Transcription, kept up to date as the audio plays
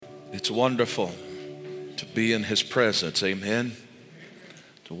It's wonderful to be in His presence, amen.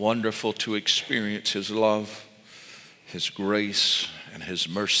 It's wonderful to experience His love, His grace, and His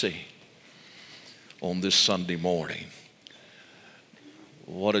mercy on this Sunday morning.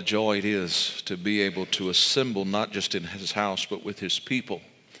 What a joy it is to be able to assemble not just in His house but with His people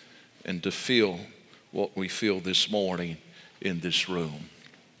and to feel what we feel this morning in this room.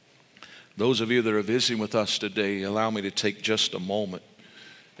 Those of you that are visiting with us today, allow me to take just a moment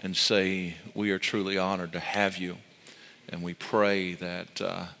and say we are truly honored to have you, and we pray that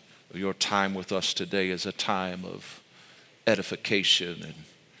your time with us today is a time of edification and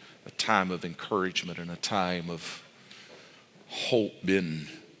a time of encouragement and a time of hope being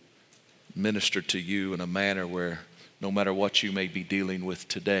ministered to you in a manner where no matter what you may be dealing with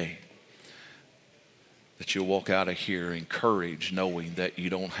today, that you'll walk out of here encouraged, knowing that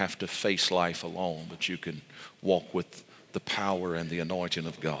you don't have to face life alone, but you can walk with the power and the anointing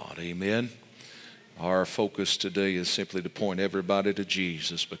of God. Amen. Our focus today is simply to point everybody to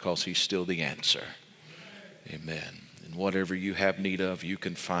Jesus because He's still the answer. Amen. And whatever you have need of, you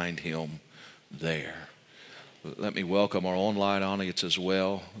can find Him there. Let me welcome our online audience as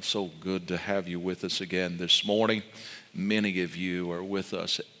well. So good to have you with us again this morning. Many of you are with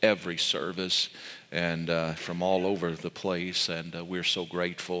us every service and from all over the place, and we're so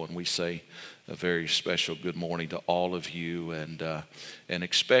grateful, and we say a very special good morning to all of you, and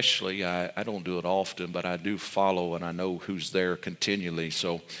especially, I don't do it often, but I do follow and I know who's there continually,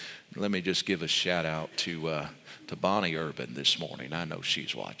 so let me just give a shout out to Bonnie Urban this morning. I know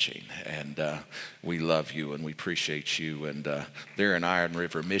she's watching, and we love you and we appreciate you, and they're in Iron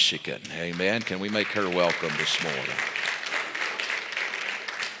River, Michigan. Amen. Can we make her welcome this morning?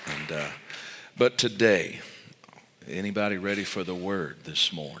 And but today, anybody ready for the word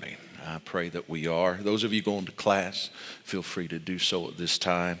this morning? I pray that we are. Those of you going to class, feel free to do so at this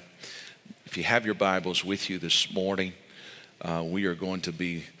time. If you have your Bibles with you this morning, we are going to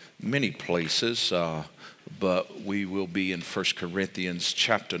be many places, but we will be in 1 Corinthians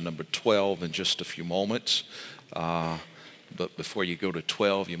chapter number 12 in just a few moments. But before you go to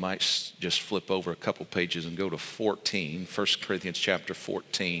 12, you might just flip over a couple pages and go to 14, 1 Corinthians chapter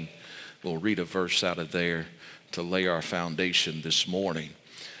 14. We'll read a verse out of there to lay our foundation this morning.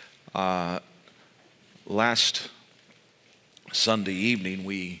 Last Sunday evening,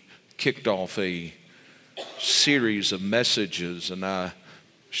 we kicked off a series of messages, and I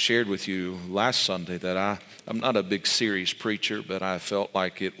shared with you last Sunday that I'm not a big series preacher, but I felt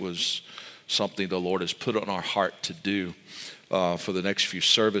like it was something the Lord has put on our heart to do for the next few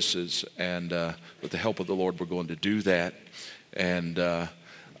services, and with the help of the Lord, we're going to do that. And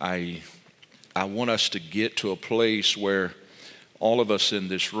I want us to get to a place where all of us in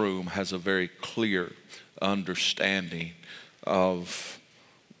this room has a very clear understanding of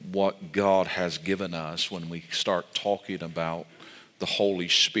what God has given us when we start talking about the Holy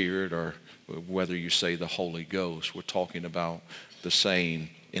Spirit, or whether you say the Holy Ghost. We're talking about the same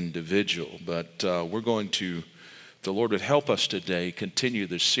individual, but we're going to, the Lord would help us today continue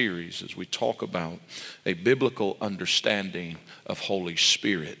this series as we talk about a biblical understanding of Holy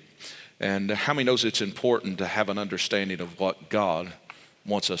Spirit. And how many knows it's important to have an understanding of what God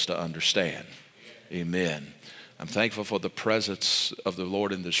wants us to understand? Amen. I'm thankful for the presence of the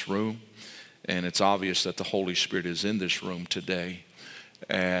Lord in this room, and it's obvious that the Holy Spirit is in this room today.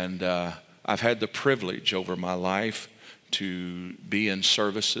 And I've had the privilege over my life to be in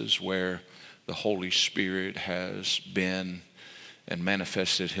services where the Holy Spirit has been and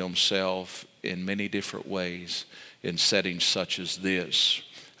manifested Himself in many different ways in settings such as this.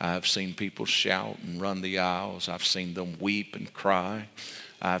 I've seen people shout and run the aisles. I've seen them weep and cry.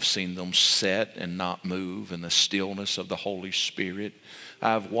 I've seen them sit and not move in the stillness of the Holy Spirit.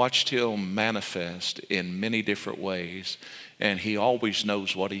 I've watched Him manifest in many different ways, and He always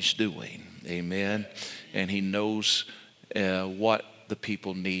knows what He's doing. Amen. And He knows what the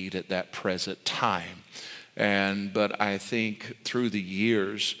people need at that present time. But I think through the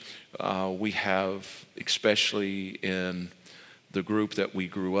years, we have, especially in the group that we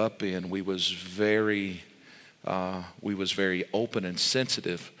grew up in, we was very open and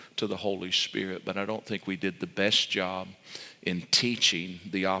sensitive to the Holy Spirit, but I don't think we did the best job in teaching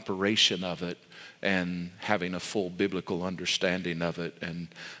the operation of it and having a full biblical understanding of it. And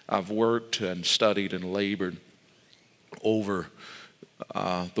I've worked and studied and labored over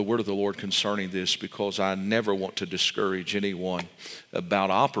the word of the Lord concerning this, because I never want to discourage anyone about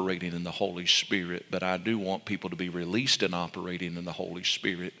operating in the Holy Spirit, but I do want people to be released in operating in the Holy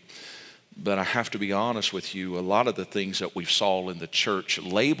Spirit. But I have to be honest with you, a lot of the things that we saw in the church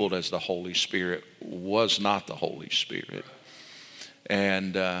labeled as the Holy Spirit was not the Holy Spirit.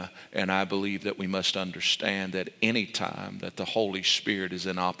 And I believe that we must understand that any time that the Holy Spirit is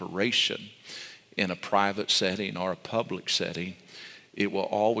in operation in a private setting or a public setting, it will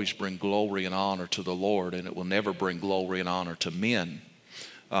always bring glory and honor to the Lord, and it will never bring glory and honor to men.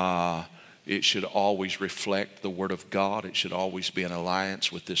 It should always reflect the Word of God. It should always be in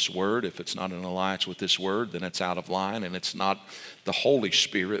alliance with this Word. If it's not in alliance with this Word, then it's out of line, and it's not the Holy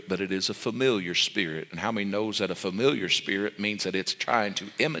Spirit, but it is a familiar spirit. And how many knows that a familiar spirit means that it's trying to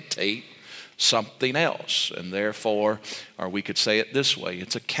imitate something else, and therefore, or we could say it this way,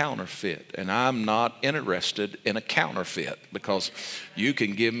 it's a counterfeit. And I'm not interested in a counterfeit, because you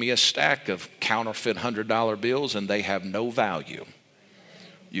can give me a stack of counterfeit $100 bills and they have no value.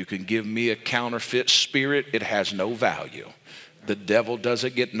 You can give me a counterfeit spirit, it has no value. The devil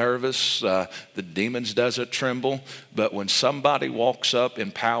doesn't get nervous, the demons doesn't tremble, but when somebody walks up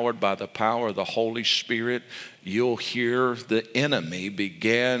empowered by the power of the Holy Spirit, you'll hear the enemy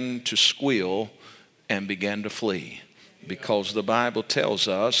begin to squeal and begin to flee. Because the Bible tells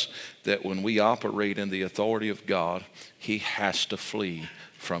us that when we operate in the authority of God, he has to flee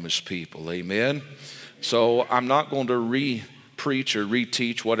from his people. Amen? So I'm not going to preach or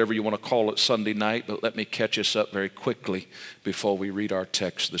reteach, whatever you want to call it, Sunday night, but let me catch us up very quickly before we read our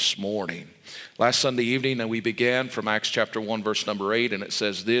text this morning. Last Sunday evening, we began from Acts chapter 1, verse number 8, and it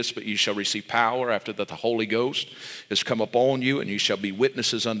says this, "But ye shall receive power after that the Holy Ghost is come upon you, and ye shall be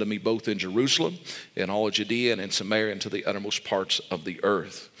witnesses unto me both in Jerusalem, in all Judea, and in Samaria, and to the uttermost parts of the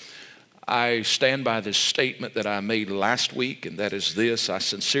earth." I stand by this statement that I made last week, and that is this: I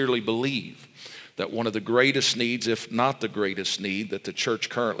sincerely believe that one of the greatest needs, if not the greatest need, that the church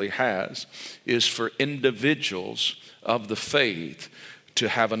currently has is for individuals of the faith to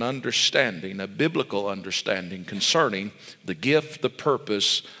have an understanding, a biblical understanding concerning the gift, the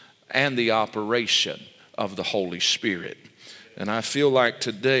purpose, and the operation of the Holy Spirit. And I feel like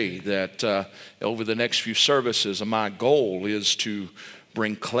today that over the next few services, my goal is to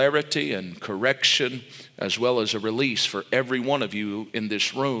bring clarity and correction as well as a release for every one of you in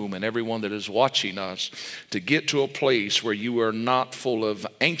this room and everyone that is watching us, to get to a place where you are not full of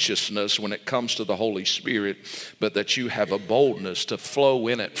anxiousness when it comes to the Holy Spirit, but that you have a boldness to flow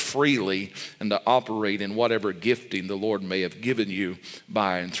in it freely and to operate in whatever gifting the Lord may have given you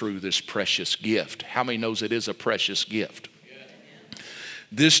by and through this precious gift. How many knows it is a precious gift?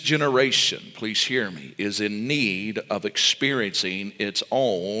 This generation, please hear me, is in need of experiencing its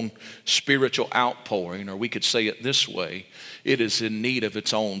own spiritual outpouring, or we could say it this way: it is in need of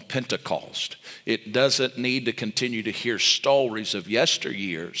its own Pentecost. It doesn't need to continue to hear stories of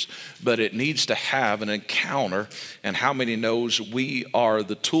yesteryears, but it needs to have an encounter. And how many knows we are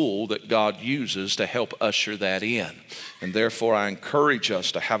the tool that God uses to help usher that in? And therefore I encourage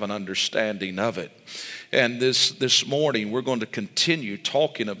us to have an understanding of it. And this morning, we're going to continue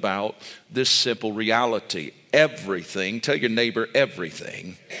talking about this simple reality. Everything, tell your neighbor,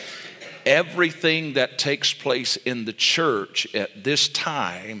 everything that takes place in the church at this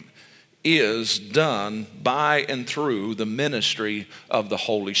time is done by and through the ministry of the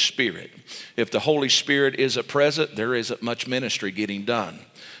Holy Spirit. If the Holy Spirit isn't present, there isn't much ministry getting done.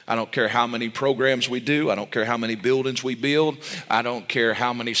 I don't care how many programs we do. I don't care how many buildings we build. I don't care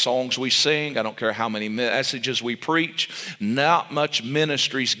how many songs we sing. I don't care how many messages we preach. Not much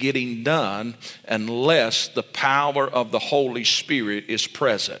ministry is getting done unless the power of the Holy Spirit is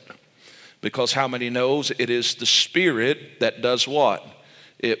present. Because how many knows it is the Spirit that does what?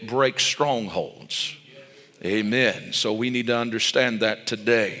 It breaks strongholds. Amen. So we need to understand that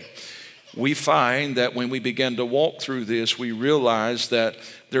today. We find that when we begin to walk through this, we realize that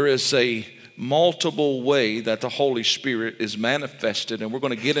there is a multiple way that the Holy Spirit is manifested, and we're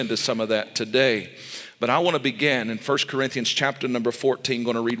going to get into some of that today. But I want to begin in 1 Corinthians chapter number 14.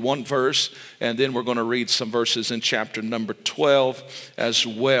 Going to read one verse, and then we're going to read some verses in chapter number 12 as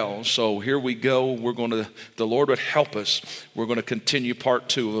well. So here we go. The Lord would help us. We're going to continue part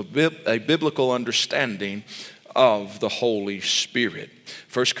 2 of a biblical understanding of the Holy Spirit.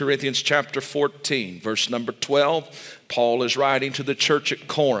 1 Corinthians chapter 14, verse number 12. Paul is writing to the church at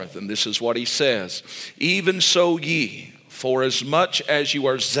Corinth, and this is what he says: "Even so ye, for as much as you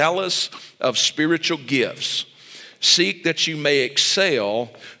are zealous of spiritual gifts, seek that you may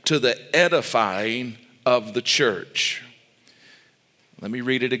excel to the edifying of the church." Let me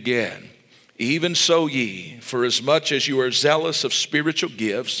read it again. "Even so ye, for as much as you are zealous of spiritual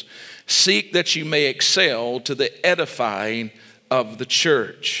gifts, seek that you may excel to the edifying of the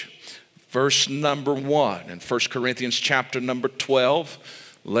church." Verse number 1 in 1 Corinthians chapter number 12,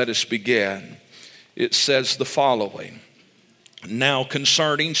 let us begin. It says the following: "Now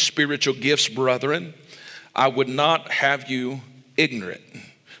concerning spiritual gifts, brethren, I would not have you ignorant.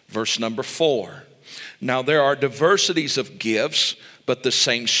 Verse number 4. Now there are diversities of gifts, but the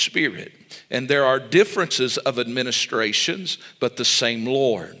same Spirit. And there are differences of administrations, but the same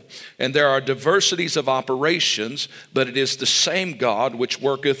Lord. And there are diversities of operations, but it is the same God which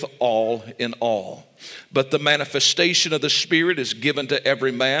worketh all in all. But the manifestation of the Spirit is given to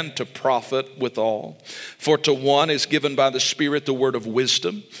every man to profit withal. For to one is given by the Spirit the word of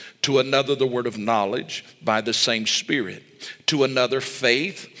wisdom, to another the word of knowledge by the same Spirit, to another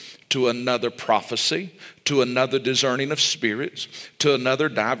faith, to another prophecy, to another discerning of spirits, to another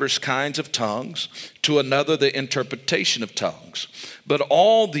divers kinds of tongues, to another the interpretation of tongues. But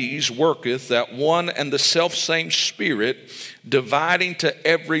all these worketh that one and the selfsame Spirit, dividing to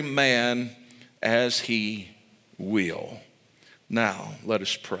every man as he will. Now, let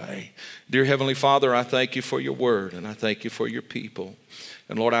us pray. Dear Heavenly Father, I thank you for your word, and I thank you for your people.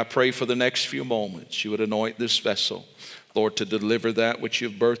 And Lord, I pray for the next few moments you would anoint this vessel, Lord, to deliver that which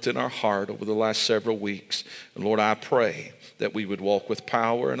you've birthed in our heart over the last several weeks. And Lord, I pray that we would walk with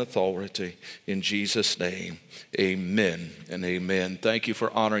power and authority. In Jesus' name, amen and amen. Thank you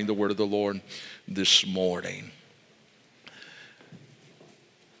for honoring the word of the Lord this morning.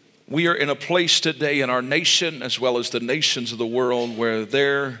 We are in a place today in our nation, as well as the nations of the world, where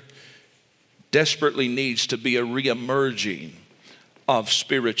there desperately needs to be a reemerging of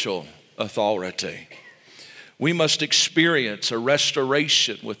spiritual authority. We must experience a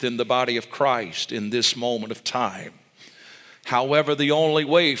restoration within the body of Christ in this moment of time. However, the only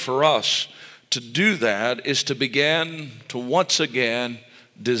way for us to do that is to begin to once again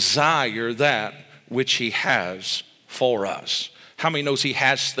desire that which He has for us. How many knows He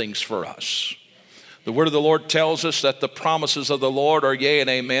has things for us? The word of the Lord tells us that the promises of the Lord are yea and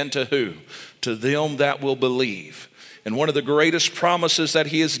amen to who? To them that will believe. And one of the greatest promises that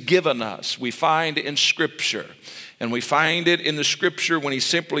He has given us, we find in Scripture. And we find it in the Scripture when He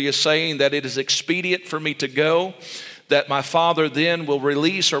simply is saying that it is expedient for me to go, that my Father then will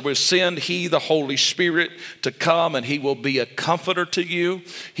release or will send He, the Holy Spirit, to come, and He will be a comforter to you.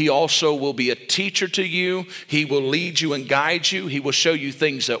 He also will be a teacher to you. He will lead you and guide you. He will show you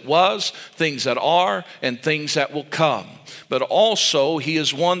things that was, things that are, and things that will come. But also He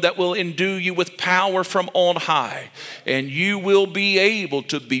is one that will endue you with power from on high. And you will be able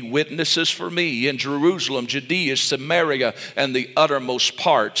to be witnesses for me in Jerusalem, Judea, Samaria, and the uttermost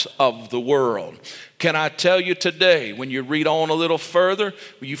parts of the world. Can I tell you today, when you read on a little further,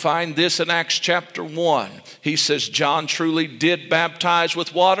 you find this in Acts chapter 1. He says, John truly did baptize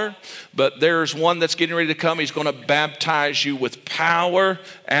with water, but there's one that's getting ready to come. He's going to baptize you with power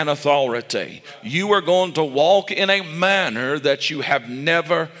and authority. You are going to walk in a manner that you have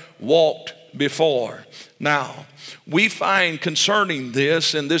never walked before. Now, we find concerning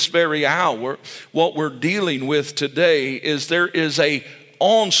this in this very hour, what we're dealing with today is there is a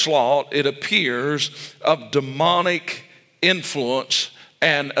onslaught, it appears, of demonic influence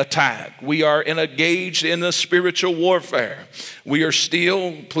and attack. We are engaged in a spiritual warfare. We are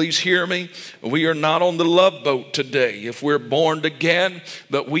still, please hear me, we are not on the love boat today if we're born again,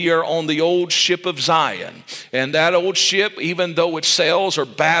 but we are on the old ship of Zion. And that old ship, even though its sails are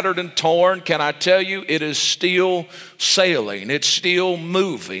battered and torn, can I tell you, it is still sailing. It's still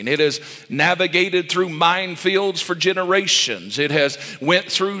moving. It has navigated through minefields for generations. It has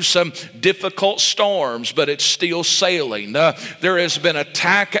went through some difficult storms, but it's still sailing. There has been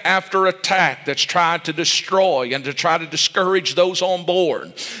attack after attack that's tried to destroy and to try to discourage those on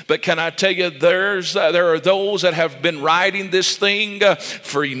board. But can I tell you, there are those that have been riding this thing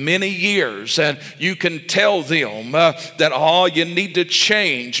for many years, and you can tell them that, you need to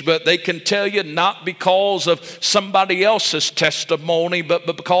change, but they can tell you not because of somebody else's testimony, but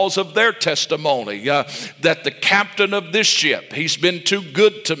because of their testimony, that the captain of this ship, he's been too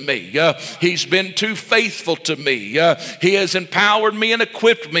good to me. He's been too faithful to me. He has empowered me and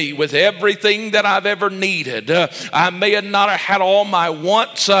equipped me with everything that I've ever needed. I may have not had all my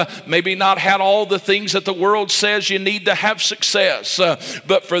wants, maybe not had all the things that the world says you need to have success,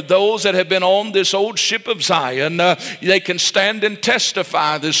 but for those that have been on this old ship of Zion, they can stand and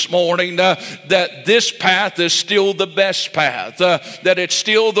testify this morning that this path is still the best path, that it's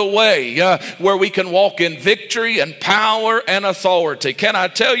still the way where we can walk in victory and power and authority. Can I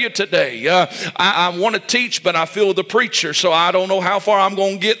tell you today, I want to teach, but I feel the preacher, so I don't know how far far I'm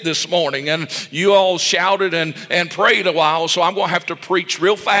going to get this morning. And you all shouted and prayed a while, so I'm going to have to preach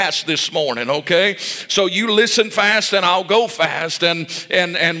real fast this morning, okay? So you listen fast and I'll go fast,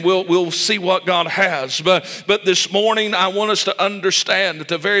 and we'll see what God has. But this morning I want us to understand at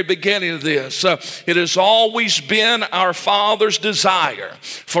the very beginning of this, it has always been our Father's desire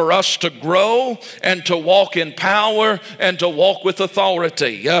for us to grow and to walk in power and to walk with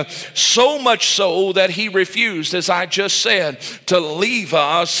authority. So much so that he refused, as I just said, to leave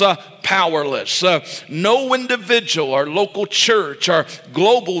us powerless. No individual or local church or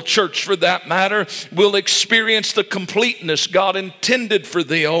global church for that matter will experience the completeness God intended for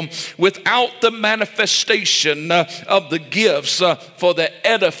them without the manifestation of the gifts for the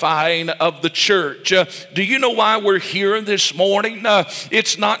edifying of the church. Do you know why we're here this morning?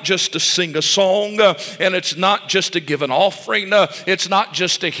 It's not just to sing a song, and it's not just to give an offering, it's not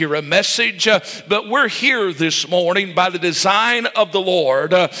just to hear a message, but we're here this morning by the design of the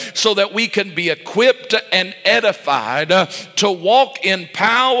Lord so that we can be equipped and edified to walk in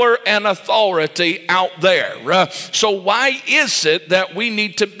power and authority out there. So why is it that we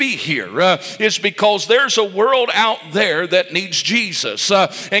need to be here? It's because there's a world out there that needs Jesus.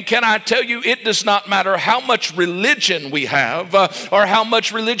 And can I tell you, it does not matter how much religion we have or how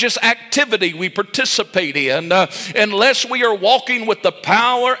much religious activity we participate in, unless we are walking with the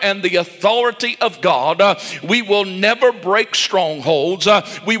power and the authority of God, we will never break strongholds.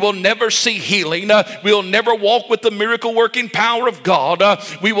 We will never see healing. We will never walk with the miracle working power of God.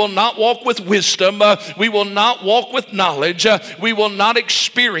 We will not walk with wisdom. We will not walk with knowledge. We will not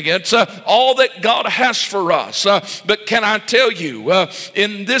experience all that God has for us. But can I tell you,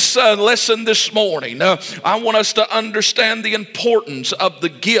 in this lesson this morning, I want us to understand the importance of the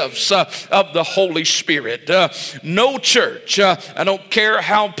gifts of the Holy Spirit. No church, I don't care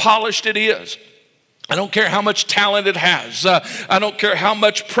how polished it is, I don't care how much talent it has. I don't care how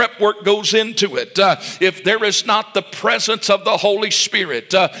much prep work goes into it. If there is not the presence of the Holy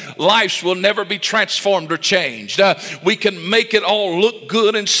Spirit, lives will never be transformed or changed. We can make it all look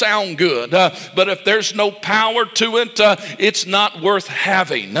good and sound good, but if there's no power to it, it's not worth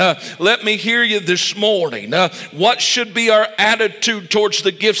having. Let me hear you this morning. What should be our attitude towards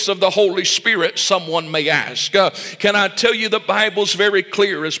the gifts of the Holy Spirit, someone may ask. Can I tell you the Bible's very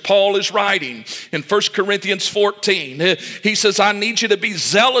clear as Paul is writing in 1 Corinthians 14. He says, I need you to be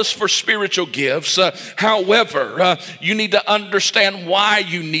zealous for spiritual gifts. However, you need to understand why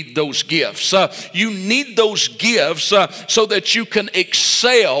you need those gifts. You need those gifts so that you can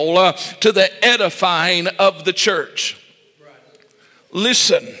excel to the edifying of the church.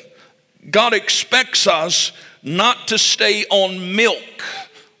 Listen, God expects us not to stay on milk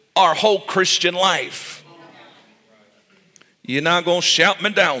our whole Christian life. You're not going to shout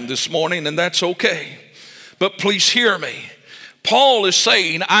me down this morning, and that's okay. But please hear me. Paul is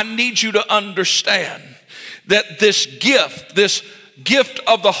saying, I need you to understand that this gift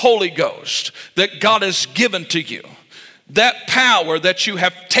of the Holy Ghost that God has given to you, that power that you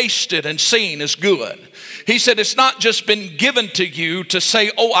have tasted and seen is good. He said it's not just been given to you to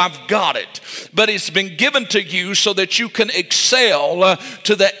say, oh, I've got it, but it's been given to you so that you can excel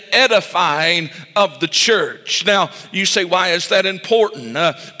to the edifying of the church. Now, you say, why is that important?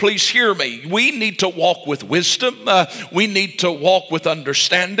 Please hear me. We need to walk with wisdom. We need to walk with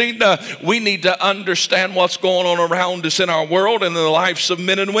understanding. We need to understand what's going on around us in our world and in the lives of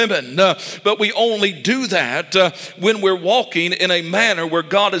men and women. But we only do that when we're walking in a manner where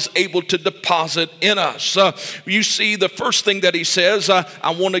God is able to deposit in us. You see, the first thing that he says, I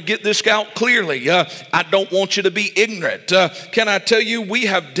want to get this out clearly. I don't want you to be ignorant. Can I tell you, we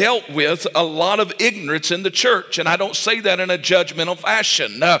have dealt with a lot of ignorance in the church, and I don't say that in a judgmental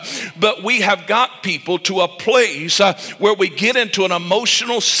fashion, but we have got people to a place where we get into an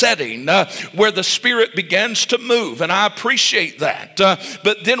emotional setting where the Spirit begins to move, and I appreciate that.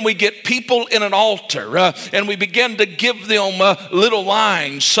 But then we get people in an altar, and we begin to give them little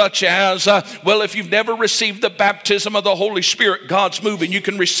lines such as, well, if you've never received the baptism of the Holy Spirit, God's moving, you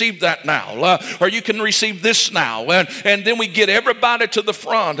can receive that now, or you can receive this now, and then we get everybody to the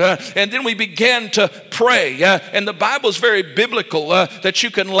front, and then we begin to pray, and the Bible is very biblical that you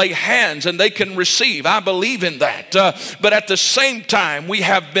can lay hands and they can receive. I believe in that, but at the same time, we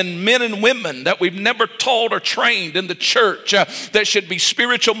have been men and women that we've never taught or trained in the church that should be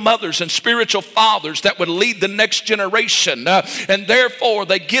spiritual mothers and spiritual fathers that would lead the next generation vibration, and therefore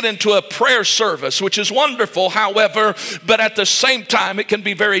they get into a prayer service, which is wonderful, however, but at the same time it can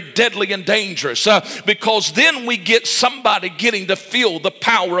be very deadly and dangerous, because then we get somebody getting to feel the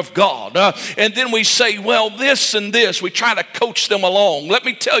power of God, and then we say, well, this and this, we try to coach them along. Let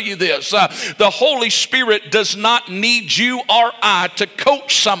me tell you this, the Holy Spirit does not need you or I to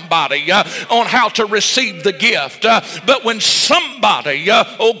coach somebody on how to receive the gift, but when somebody,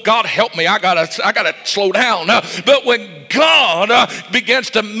 oh God help me, I gotta slow down, but when God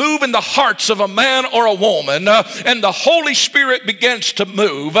begins to move in the hearts of a man or a woman, and the Holy Spirit begins to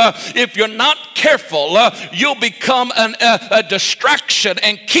move, if you're not careful, you'll become a distraction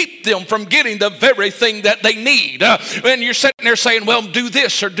and keep them from getting the very thing that they need. And you're sitting there saying, well, do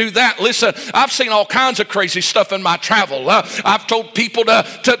this or do that. Listen, I've seen all kinds of crazy stuff in my travel. I've told people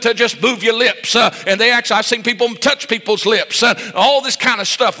to just move your lips, and I've seen people touch people's lips, all this kind of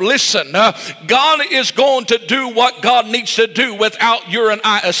stuff. Listen, God is going to do what God needs to do without your and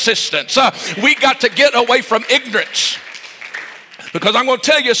I assistance. We got to get away from ignorance. Because I'm going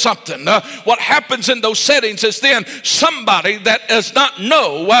to tell you something. What happens in those settings is then somebody that does not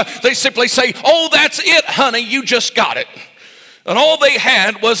know, they simply say, oh, that's it, honey, you just got it. And all they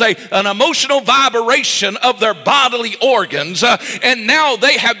had was an emotional vibration of their bodily organs. And now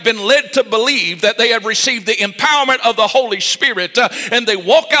they have been led to believe that they have received the empowerment of the Holy Spirit. And they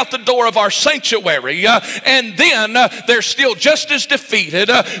walk out the door of our sanctuary. And then they're still just as defeated.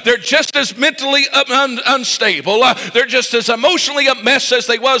 They're just as mentally unstable. They're just as emotionally a mess as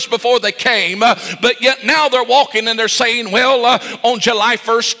they was before they came. But yet now they're walking and they're saying, well, on July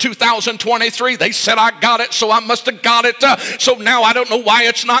 1st, 2023, they said I got it, so I must have got it. So now I don't know why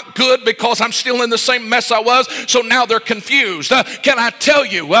it's not good, because I'm still in the same mess I was. So now they're confused. Can I tell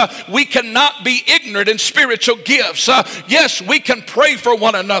you, we cannot be ignorant in spiritual gifts. Yes, we can pray for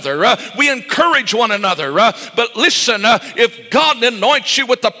one another. We encourage one another. But listen, if God anoints you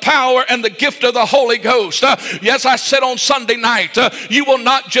with the power and the gift of the Holy Ghost, yes, I said on Sunday night, you will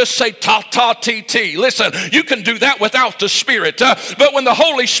not just say ta ta ti ti. Listen, you can do that without the Spirit. But when the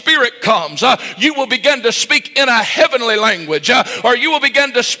Holy Spirit comes, you will begin to speak in a heavenly language. Or you will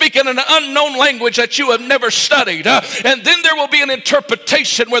begin to speak in an unknown language that you have never studied. And then there will be an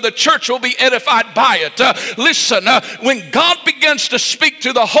interpretation where the church will be edified by it. Listen, when God begins to speak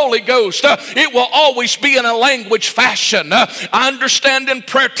to the Holy Ghost, it will always be in a language fashion. I understand in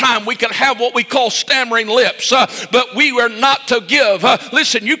prayer time we can have what we call stammering lips, but we are not to give.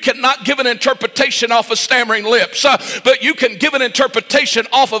 Listen, you cannot give an interpretation off of stammering lips, but you can give an interpretation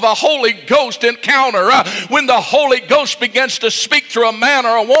off of a Holy Ghost encounter. When the Holy Ghost begins to speak through a man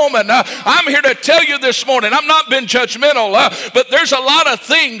or a woman, I'm here to tell you this morning, I'm not being judgmental, but there's a lot of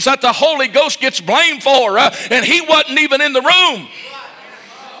things that the Holy Ghost gets blamed for, and he wasn't even in the room.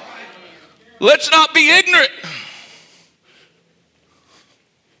 Let's not be ignorant.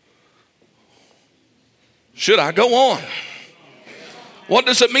 Should I go on? What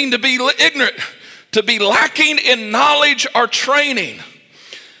does it mean to be ignorant? To be lacking in knowledge or training.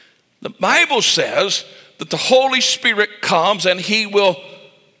 The Bible says that the Holy Spirit comes and he will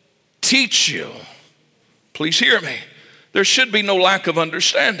teach you. Please hear me. There should be no lack of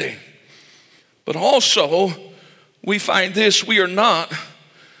understanding. But also, we find this, we are not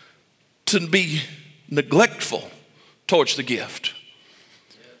to be neglectful towards the gift.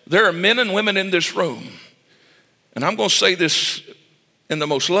 There are men and women in this room, and I'm going to say this in the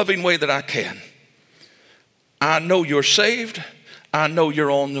most loving way that I can. I know you're saved. I know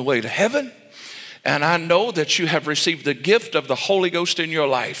you're on the way to heaven. And I know that you have received the gift of the Holy Ghost in your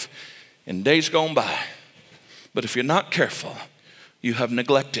life in days gone by. But if you're not careful, you have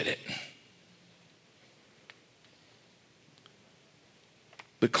neglected it.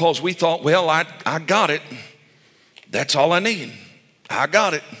 Because we thought, well, I got it. That's all I need. I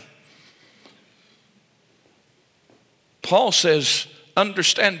got it. Paul says,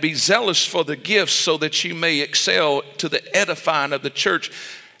 understand, be zealous for the gifts so that you may excel to the edifying of the church.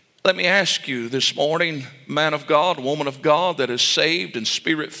 Let me ask you this morning, man of God, woman of God that is saved and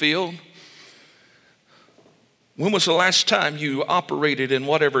spirit-filled, when was the last time you operated in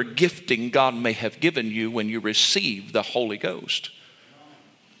whatever gifting God may have given you when you received the Holy Ghost?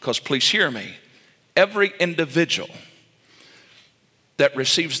 Because please hear me, every individual that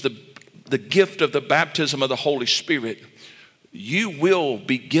receives the gift of the baptism of the Holy Spirit, you will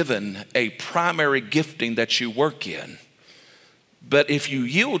be given a primary gifting that you work in. But if you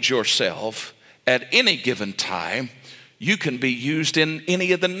yield yourself at any given time, you can be used in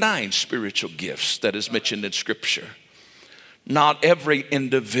any of the 9 spiritual gifts that is mentioned in Scripture. Not every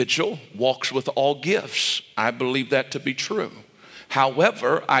individual walks with all gifts. I believe that to be true.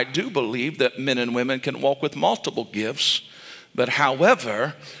 However, I do believe that men and women can walk with multiple gifts. But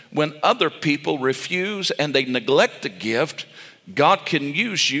however, when other people refuse and they neglect the gift, God can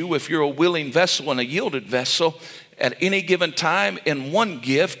use you if you're a willing vessel and a yielded vessel at any given time in one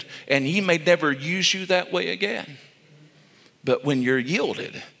gift, and He may never use you that way again. But when you're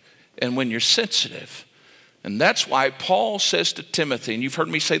yielded and when you're sensitive, and that's why Paul says to Timothy, and you've heard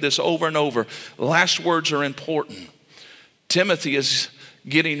me say this over and over, last words are important. Timothy is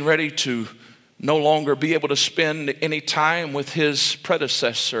getting ready to no longer be able to spend any time with his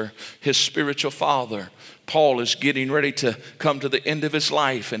predecessor, his spiritual father. Paul is getting ready to come to the end of his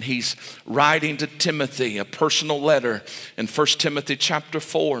life, and he's writing to Timothy a personal letter. In 1 Timothy chapter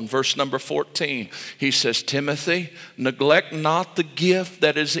 4 and verse number 14, he says, Timothy, neglect not the gift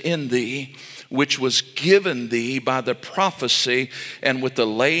that is in thee, which was given thee by the prophecy and with the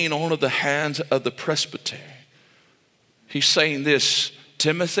laying on of the hands of the presbytery. He's saying this,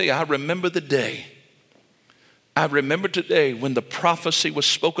 Timothy, I remember the day. I remember today when the prophecy was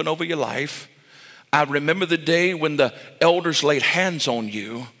spoken over your life. I remember the day when the elders laid hands on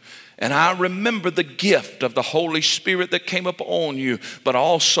you. And I remember the gift of the Holy Spirit that came upon you. But I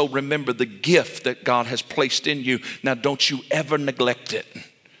also remember the gift that God has placed in you. Now don't you ever neglect it.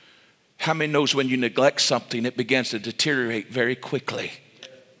 How many knows when you neglect something, it begins to deteriorate very quickly?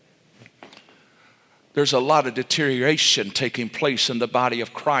 There's a lot of deterioration taking place in the body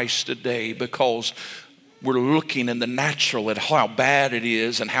of Christ today because we're looking in the natural at how bad it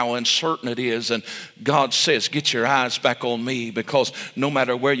is and how uncertain it is. And God says, get your eyes back on me, because no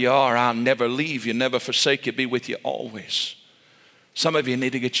matter where you are, I'll never leave you, never forsake you, be with you always. Some of you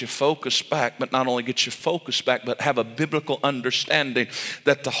need to get your focus back, but not only get your focus back, but have a biblical understanding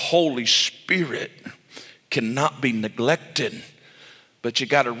that the Holy Spirit cannot be neglected. But you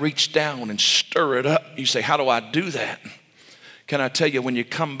got to reach down and stir it up. You say, how do I do that? Can I tell you, when you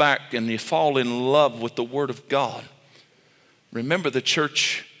come back and you fall in love with the Word of God, remember the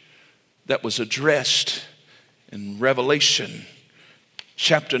church that was addressed in Revelation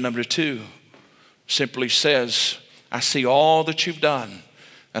chapter number 2 simply says, I see all that you've done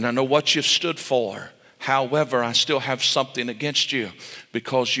and I know what you've stood for. However, I still have something against you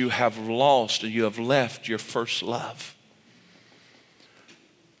because you have lost and you have left your first love.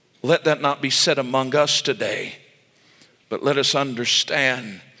 Let that not be said among us today, but let us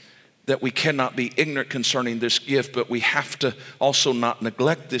understand that we cannot be ignorant concerning this gift, but we have to also not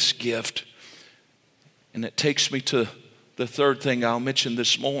neglect this gift. And it takes me to the third thing I'll mention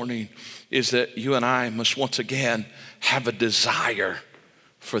this morning, is that you and I must once again have a desire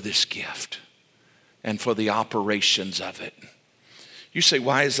for this gift and for the operations of it. You say,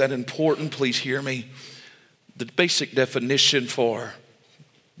 why is that important? Please hear me. The basic definition for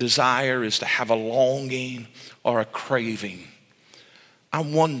desire is to have a longing or a craving. I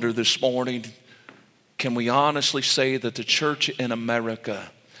wonder this morning, can we honestly say that the church in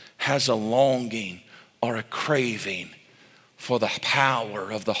America has a longing or a craving for the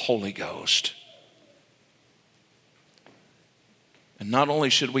power of the Holy Ghost? And not only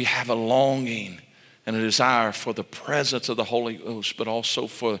should we have a longing and a desire for the presence of the Holy Ghost, but also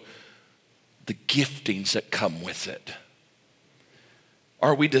for the giftings that come with it.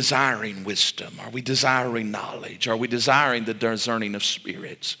 Are we desiring wisdom? Are we desiring knowledge? Are we desiring the discerning of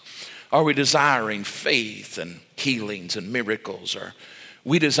spirits? Are we desiring faith and healings and miracles? Are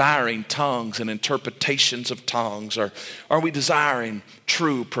we desiring tongues and interpretations of tongues? Or are we desiring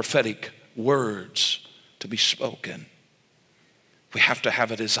true prophetic words to be spoken? We have to have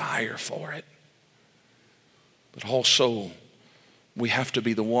a desire for it. But also, we have to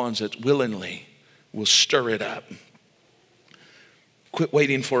be the ones that willingly will stir it up. Quit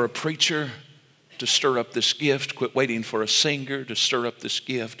waiting for a preacher to stir up this gift. Quit waiting for a singer to stir up this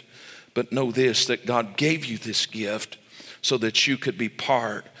gift. But know this, that God gave you this gift so that you could be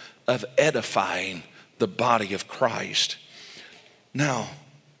part of edifying the body of Christ. Now,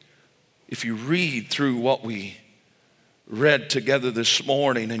 if you read through what we read together this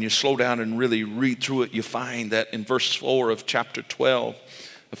morning and you slow down and really read through it, you find that in verse 4 of chapter 12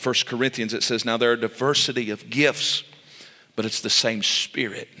 of 1 Corinthians, it says, now there are diversity of gifts, but it's the same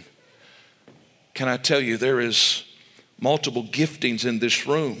Spirit. Can I tell you, there is multiple giftings in this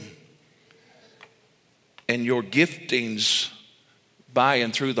room. And your giftings by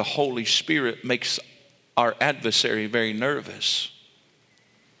and through the Holy Spirit makes our adversary very nervous.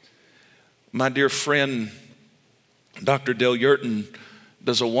 My dear friend, Dr. Dale Yurton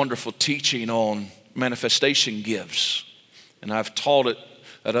does a wonderful teaching on manifestation gifts. And I've taught it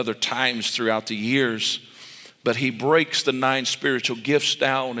at other times throughout the years. But he breaks the 9 spiritual gifts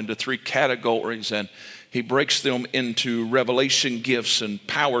down into 3 categories, and He breaks them into revelation gifts and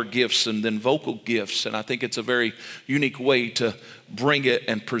power gifts and then vocal gifts. And I think it's a very unique way to bring it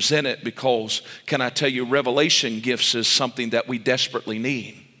and present it, because can I tell you, revelation gifts is something that we desperately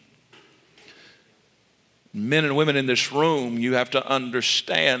need. Men and women in this room, you have to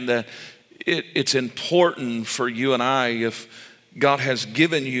understand that it's important for you and I, if God has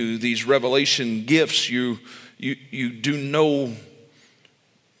given you these revelation gifts, you do no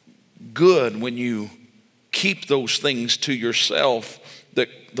good when you keep those things to yourself that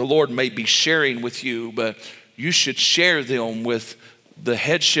the Lord may be sharing with you, but you should share them with the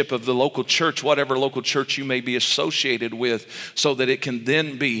headship of the local church, whatever local church you may be associated with, so that it can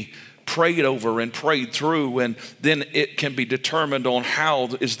then be prayed over and prayed through, and then it can be determined on how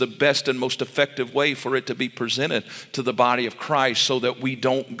is the best and most effective way for it to be presented to the body of Christ, so that we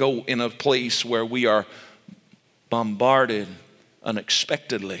don't go in a place where we are bombarded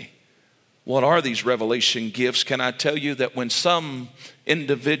unexpectedly. What are these revelation gifts? Can I tell you that when some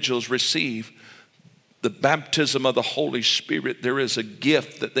individuals receive the baptism of the Holy Spirit, there is a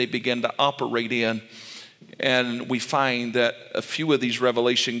gift that they begin to operate in. And we find that a few of these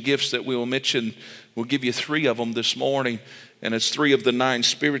revelation gifts that we will mention, we'll give you 3 of them this morning. And it's 3 of the 9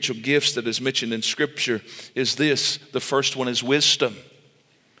 spiritual gifts that is mentioned in Scripture is this. The first one is wisdom.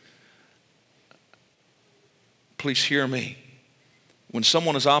 Please hear me. When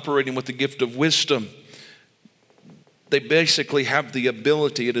someone is operating with the gift of wisdom, they basically have the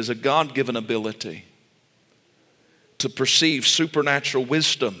ability, it is a God-given ability, to perceive supernatural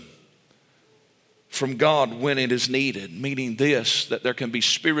wisdom from God when it is needed, meaning this, that there can be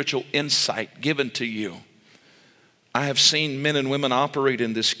spiritual insight given to you. I have seen men and women operate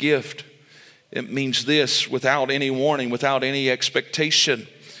in this gift. It means this, without any warning, without any expectation,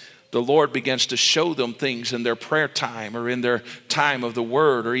 the Lord begins to show them things in their prayer time or in their time of the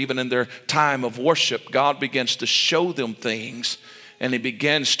Word or even in their time of worship. God begins to show them things, and He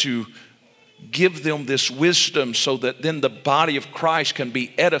begins to give them this wisdom so that then the body of Christ can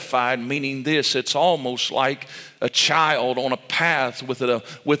be edified, meaning this, it's almost like a child on a path with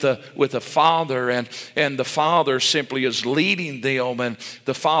a father, and the father simply is leading them, and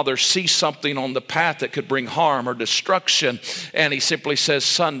the father sees something on the path that could bring harm or destruction, and he simply says,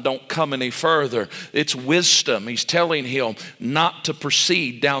 son, don't come any further. It's wisdom. He's telling him not to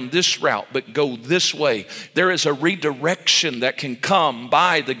proceed down this route, but go this way. There is a redirection that can come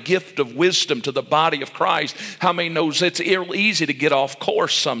by the gift of wisdom to the body of Christ. How many knows it's easy to get off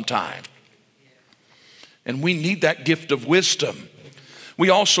course sometimes? And we need that gift of wisdom.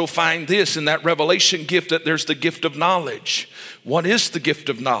 We also find this in that revelation gift, that there's the gift of knowledge. What is the gift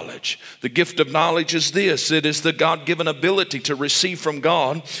of knowledge? The gift of knowledge is this. It is the God-given ability to receive from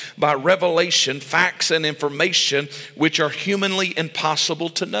God by revelation facts and information which are humanly impossible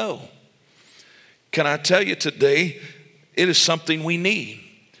to know. Can I tell you today, it is something we need.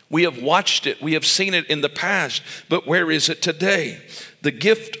 We have watched it. We have seen it in the past. But where is it today? The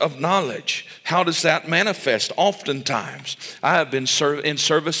gift of knowledge. How does that manifest? Oftentimes, I have been in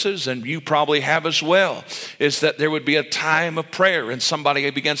services, and you probably have as well, is that there would be a time of prayer and somebody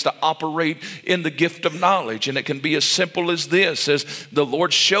begins to operate in the gift of knowledge. And it can be as simple as this, as the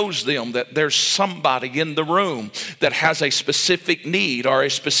Lord shows them that there's somebody in the room that has a specific need or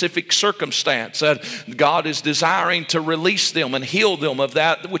a specific circumstance that God is desiring to release them and heal them of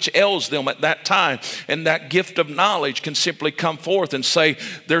that which ails them at that time. And that gift of knowledge can simply come forth and say,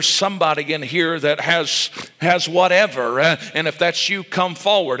 there's somebody in here that has whatever, and if that's you, come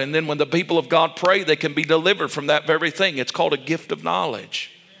forward. And then when the people of God pray, they can be delivered from that very thing. It's called a gift of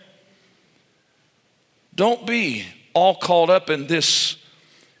knowledge. Don't be all caught up in this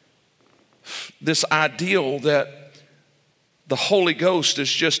ideal that the Holy Ghost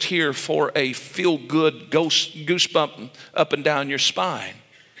is just here for a feel-good goosebump up and down your spine.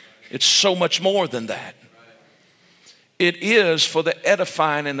 It's so much more than that. It is for the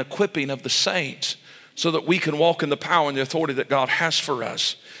edifying and equipping of the saints so that we can walk in the power and the authority that God has for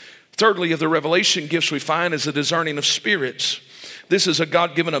us. Thirdly, of the revelation gifts we find is the discerning of spirits. This is a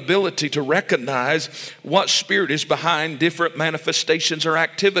God-given ability to recognize what spirit is behind different manifestations or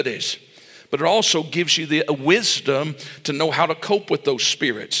activities. But it also gives you the wisdom to know how to cope with those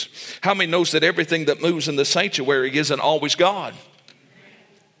spirits. How many knows that everything that moves in the sanctuary isn't always God?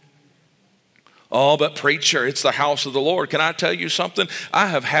 Oh, but preacher, it's the house of the Lord. Can I tell you something? I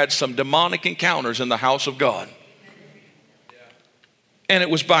have had some demonic encounters in the house of God. And it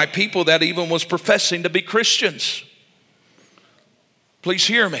was by people that even was professing to be Christians. Please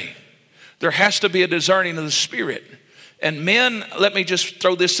hear me. There has to be a discerning of the spirit. And men, let me just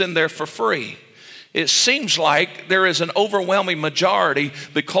throw this in there for free. It seems like there is an overwhelming majority,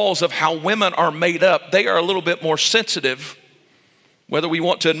 because of how women are made up, they are a little bit more sensitive, whether we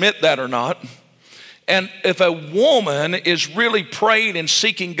want to admit that or not. And if a woman is really praying and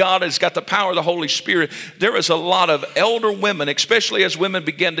seeking God, has got the power of the Holy Spirit, there is a lot of elder women, especially as women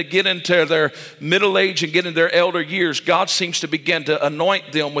begin to get into their middle age and get into their elder years, God seems to begin to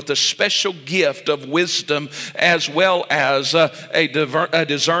anoint them with a special gift of wisdom, as well as a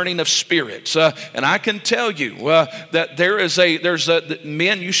discerning of spirits. And I can tell you that there's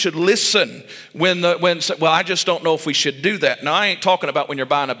men, you should listen when I just don't know if we should do that. Now, I ain't talking about when you're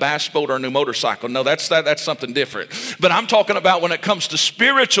buying a bass boat or a new motorcycle. No, that's something different. But I'm talking about when it comes to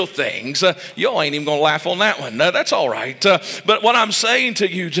spiritual things. Y'all ain't even gonna laugh on that one. No, that's all right. But what I'm saying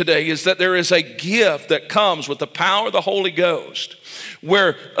to you today is that there is a gift that comes with the power of the Holy Ghost,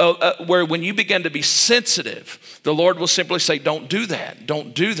 where when you begin to be sensitive, the Lord will simply say, don't do that,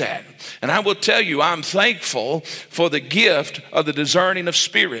 don't do that. And I will tell you, I'm thankful for the gift of the discerning of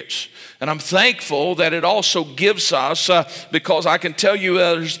spirits. And I'm thankful that it also gives us, because I can tell you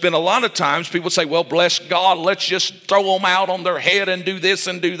there's been a lot of times people say, well, bless God, let's just throw them out on their head and do this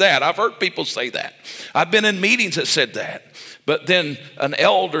and do that. I've heard people say that. I've been in meetings that said that. But then an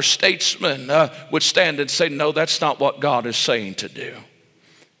elder statesman would stand and say, no, that's not what God is saying to do.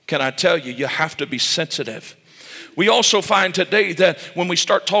 Can I tell you, you have to be sensitive. We also find today that when we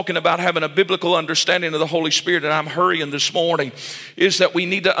start talking about having a biblical understanding of the Holy Spirit, and I'm hurrying this morning, is that we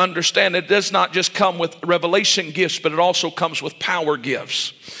need to understand it does not just come with revelation gifts, but it also comes with power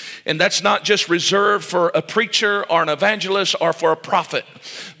gifts. And that's not just reserved for a preacher or an evangelist or for a prophet,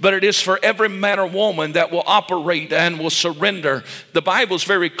 but it is for every man or woman that will operate and will surrender. The Bible's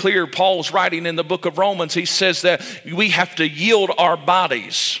very clear. Paul's writing in the book of Romans. He says that we have to yield our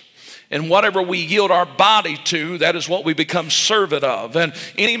bodies. And whatever we yield our body to, that is what we become servant of. And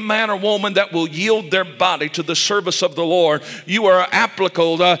any man or woman that will yield their body to the service of the Lord, you are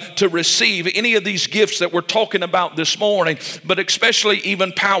applicable to receive any of these gifts that we're talking about this morning, but especially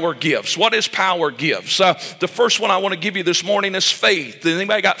even power gifts. What is power gifts? The first one I want to give you this morning is faith.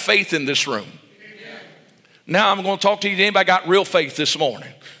 Anybody got faith in this room? Now I'm going to talk to you. Anybody got real faith this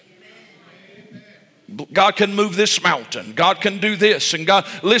morning? God can move this mountain. God can do this. And God,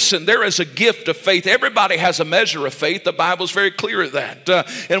 listen, there is a gift of faith. Everybody has a measure of faith. The Bible's very clear of that.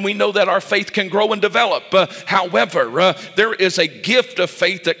 And we know that our faith can grow and develop. However, there is a gift of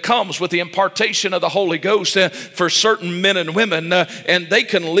faith that comes with the impartation of the Holy Ghost for certain men and women. And they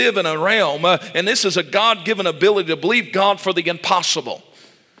can live in a realm. And this is a God-given ability to believe God for the impossible.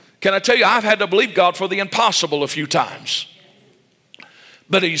 Can I tell you, I've had to believe God for the impossible a few times.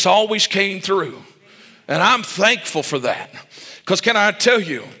 But He's always came through. And I'm thankful for that. Because can I tell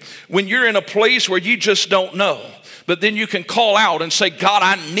you, when you're in a place where you just don't know, but then you can call out and say, God,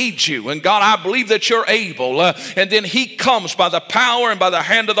 I need you. And God, I believe that you're able. And then He comes by the power and by the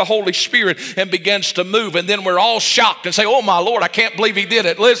hand of the Holy Spirit and begins to move. And then we're all shocked and say, oh my Lord, I can't believe He did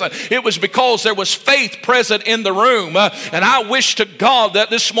it. Listen, it was because there was faith present in the room. And I wish to God that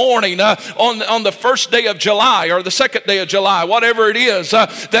this morning on the first day of July or the second day of July, whatever it is,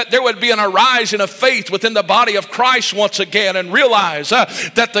 that there would be an arising of faith within the body of Christ once again, and realize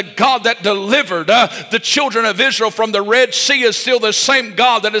that the God that delivered the children of Israel from the Red Sea is still the same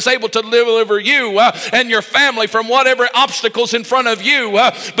God that is able to deliver you and your family from whatever obstacles in front of you.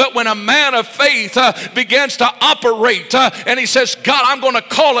 But when a man of faith begins to operate and he says, God, I'm going to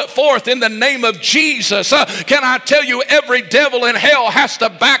call it forth in the name of Jesus, can I tell you, every devil in hell has to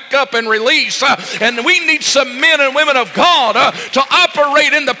back up and release. And we need some men and women of God to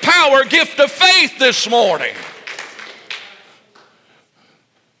operate in the power gift of faith this morning.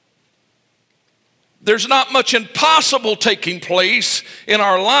 There's not much impossible taking place in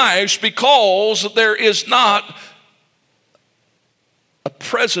our lives because there is not a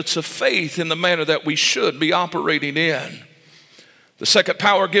presence of faith in the manner that we should be operating in. The second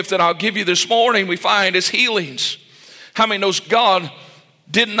power gift that I'll give you this morning we find is healings. How many knows God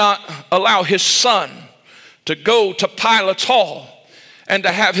did not allow His Son to go to Pilate's hall and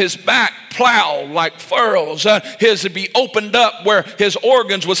to have his back plow like furrows, his to be opened up where his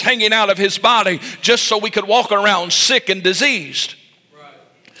organs was hanging out of his body just so we could walk around sick and diseased. Right.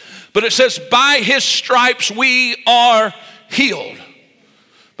 But it says, by His stripes we are healed.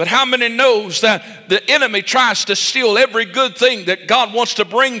 But how many knows that the enemy tries to steal every good thing that God wants to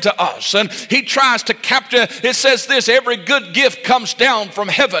bring to us? And he tries to capture, it says this, every good gift comes down from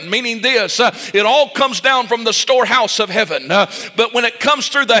heaven, meaning this, it all comes down from the storehouse of heaven. But when it comes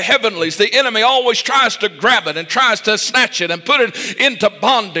through the heavenlies, the enemy always tries to grab it and tries to snatch it and put it into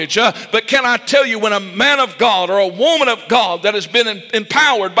bondage. But can I tell you, when a man of God or a woman of God that has been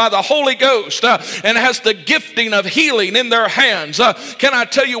empowered by the Holy Ghost and has the gifting of healing in their hands, can I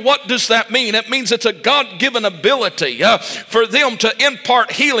tell you, what does that mean? It means it's a God-given ability for them to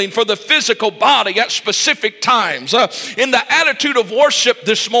impart healing for the physical body at specific times. In the attitude of worship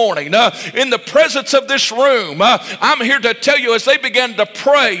this morning, in the presence of this room, I'm here to tell you, as they began to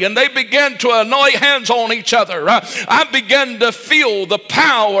pray and they began to anoint hands on each other, I began to feel the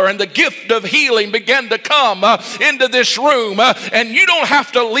power and the gift of healing begin to come into this room. And you don't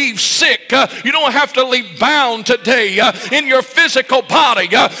have to leave sick. You don't have to leave bound today in your physical body.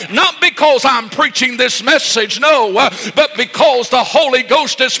 Not because I'm preaching this message, no, but because the Holy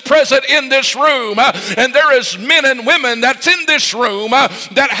Ghost is present in this room. And there is men and women that's in this room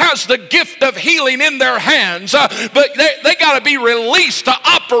that has the gift of healing in their hands, but they got to be released to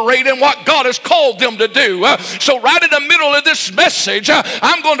operate in what God has called them to do. So right in the middle of this message,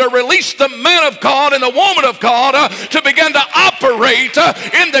 I'm going to release the man of God and the woman of God to begin to operate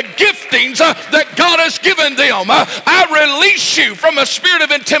in the giftings that God has given them. I release you from a spirit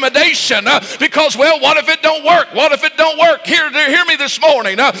of intimidation because, well, what if it don't work? What if it don't work? Hear me this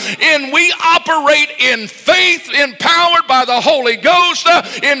morning. And we operate in faith, empowered by the Holy Ghost,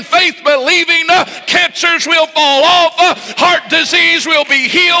 in faith believing cancers will fall off, heart disease will be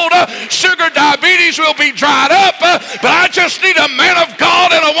healed, sugar diabetes will be dried up. But I just need a man of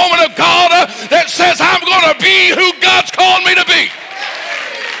God and a woman of God that says, I'm going to be who God's called me to be.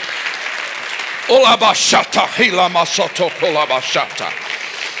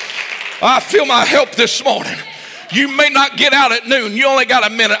 I feel my help this morning. You may not get out at noon. You only got a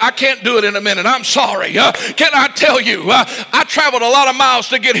minute. I can't do it in a minute. I'm sorry. Can I tell you, I traveled a lot of miles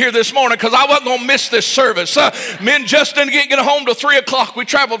to get here this morning because I wasn't going to miss this service. Me and Justin didn't get home till 3 o'clock. We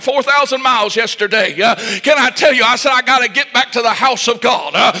traveled 4,000 miles yesterday. Can I tell you, I said, I got to get back to the house of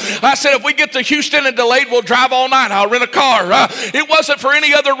God. I said, if we get to Houston and delayed, we'll drive all night. I'll rent a car. It wasn't for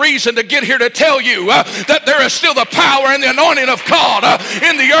any other reason to get here to tell you that there is still the power and the anointing of God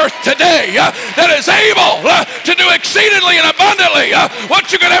in the earth today that is able to do exceedingly and abundantly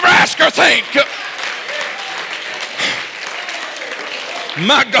what you could ever ask or think.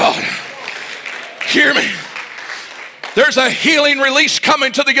 My God, hear me. There's a healing release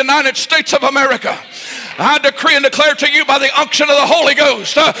coming to the United States of America. I decree and declare to you by the unction of the Holy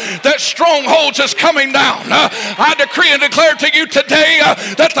Ghost that strongholds is coming down. I decree and declare to you today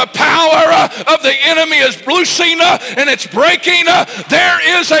that the power of the enemy is loosing and it's breaking. There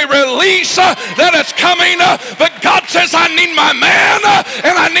is a release that is coming, but God says, I need my man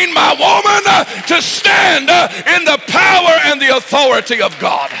and I need my woman to stand in the power and the authority of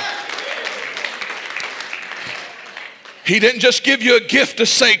God. He didn't just give you a gift to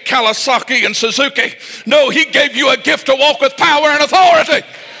say Kawasaki and Suzuki. No, he gave you a gift to walk with power and authority.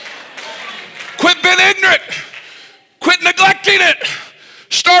 Quit being ignorant. Quit neglecting it.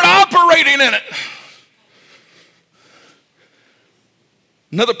 Start operating in it.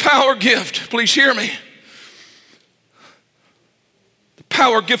 Another power gift, please hear me. The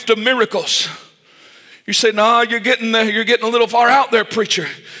power gift of miracles. You say, no, you're getting a little far out there, preacher.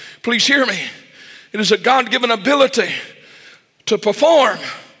 Please hear me. It is a God-given ability to perform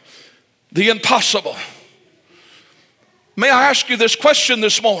the impossible. May I ask you this question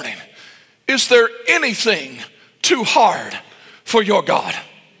this morning? Is there anything too hard for your God?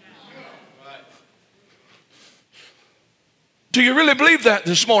 Do you really believe that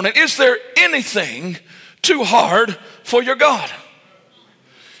this morning? Is there anything too hard for your God?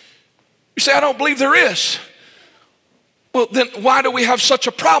 You say, I don't believe there is. Well, then why do we have such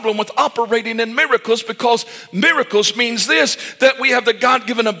a problem with operating in miracles? Because miracles means this, that we have the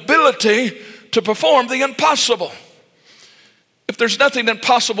God-given ability to perform the impossible. If there's nothing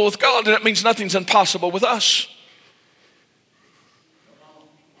impossible with God, then it means nothing's impossible with us.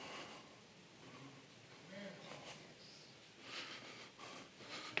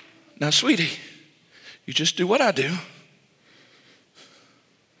 Now, sweetie, you just do what I do.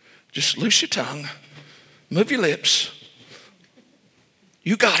 Just loose your tongue, move your lips.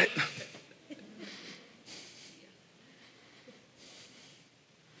 You got it.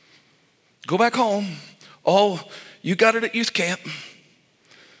 Go back home. Oh, you got it at youth camp.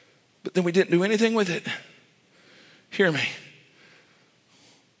 But then we didn't do anything with it. Hear me.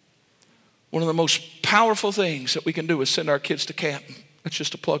 One of the most powerful things that we can do is send our kids to camp. That's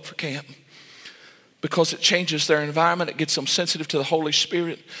just a plug for camp. Because it changes their environment. It gets them sensitive to the Holy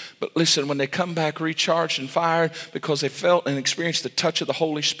Spirit. But listen, when they come back recharged and fired because they felt and experienced the touch of the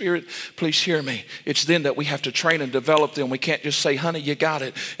Holy Spirit, please hear me. It's then that we have to train and develop them. We can't just say, honey, you got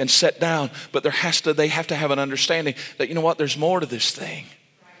it, and sit down. But they have to have an understanding that, you know what, there's more to this thing.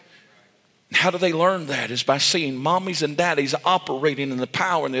 How do they learn that? Is by seeing mommies and daddies operating in the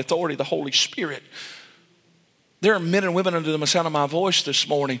power and the authority of the Holy Spirit. There are men and women under the sound of my voice this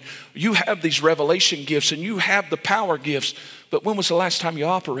morning. You have these revelation gifts and you have the power gifts, but when was the last time you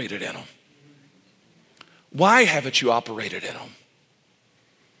operated in them? Why haven't you operated in them?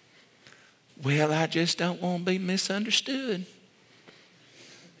 Well, I just don't want to be misunderstood.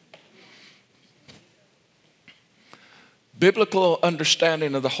 Biblical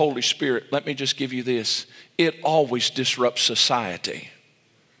understanding of the Holy Spirit, let me just give you this. It always disrupts society.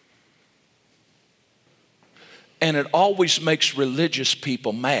 And it always makes religious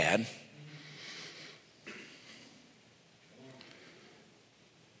people mad.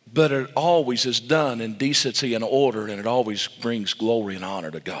 But it always is done in decency and order, and it always brings glory and honor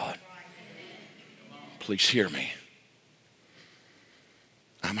to God. Please hear me.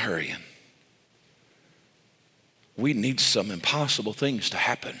 I'm hurrying. We need some impossible things to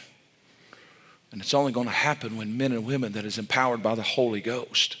happen. And it's only going to happen when men and women that is empowered by the Holy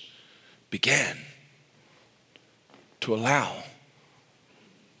Ghost begin to allow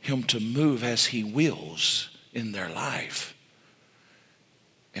him to move as he wills in their life.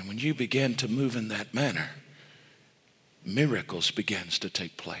 And when you begin to move in that manner, miracles begins to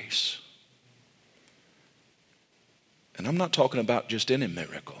take place. And I'm not talking about just any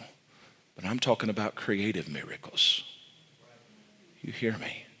miracle, but I'm talking about creative miracles. You hear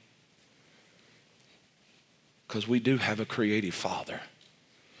me? Because we do have a creative Father.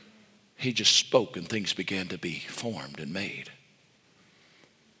 He just spoke and things began to be formed and made.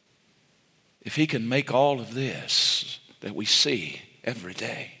 If he can make all of this that we see every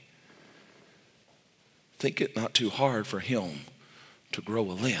day, think it not too hard for him to grow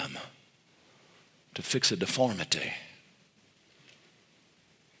a limb, to fix a deformity.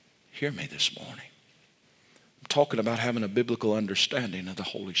 Hear me this morning. I'm talking about having a biblical understanding of the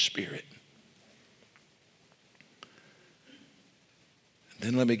Holy Spirit.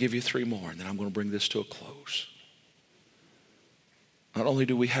 Then let me give you three more, and then I'm going to bring this to a close. Not only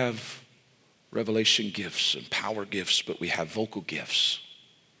do we have revelation gifts and power gifts, but we have vocal gifts.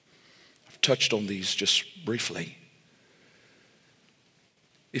 I've touched on these just briefly.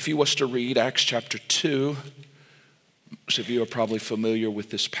 If you was to read Acts chapter 2, most of you are probably familiar with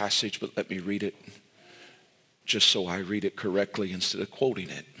this passage, but let me read it just so I read it correctly instead of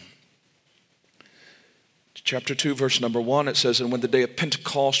quoting it. Chapter 2, verse number 1, it says, and when the day of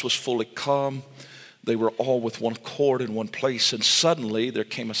Pentecost was fully come, they were all with one accord in one place. And suddenly there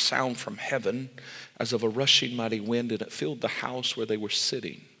came a sound from heaven as of a rushing mighty wind, and it filled the house where they were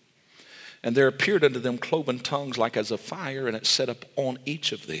sitting. And there appeared unto them cloven tongues like as of fire, and it set up on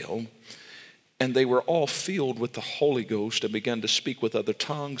each of them. And they were all filled with the Holy Ghost and began to speak with other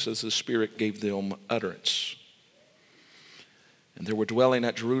tongues as the Spirit gave them utterance. And there were dwelling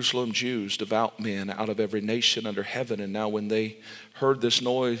at Jerusalem Jews, devout men out of every nation under heaven. And now when they heard this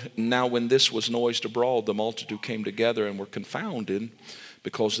noise, when this was noised abroad, the multitude came together and were confounded,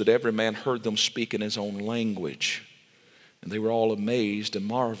 because that every man heard them speak in his own language. And they were all amazed and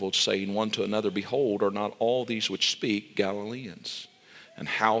marveled, saying one to another, behold, are not all these which speak Galileans? And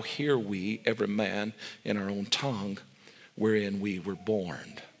how hear we every man in our own tongue wherein we were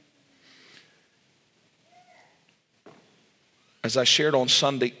born? As I shared on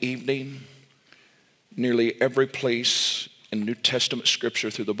Sunday evening, nearly every place in New Testament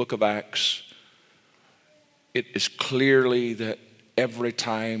scripture through the book of Acts, it is clearly that every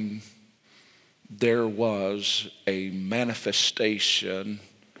time there was a manifestation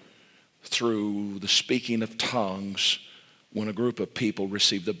through the speaking of tongues when a group of people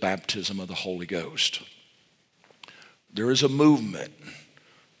received the baptism of the Holy Ghost. There is a movement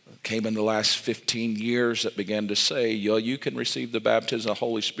came in the last 15 years that began to say, you can receive the baptism of the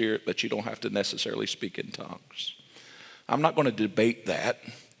Holy Spirit, but you don't have to necessarily speak in tongues. I'm not going to debate that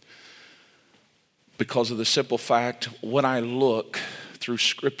because of the simple fact, when I look through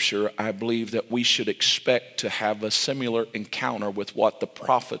Scripture, I believe that we should expect to have a similar encounter with what the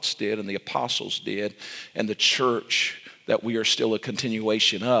prophets did and the apostles did and the church that we are still a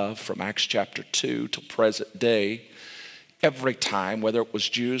continuation of from Acts chapter 2 to present day. Every time, whether it was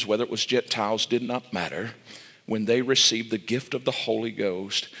Jews, whether it was Gentiles, did not matter. When they received the gift of the Holy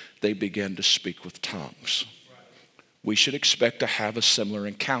Ghost, they began to speak with tongues. We should expect to have a similar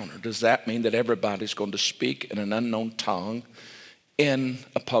encounter. Does that mean that everybody's going to speak in an unknown tongue in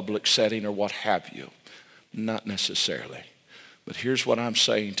a public setting or what have you. Not necessarily. But here's what I'm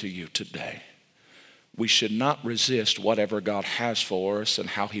saying to you today. We should not resist whatever God has for us and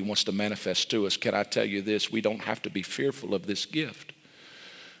how he wants to manifest to us. Can I tell you this? We don't have to be fearful of this gift.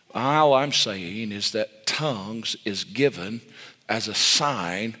 All I'm saying is that tongues is given as a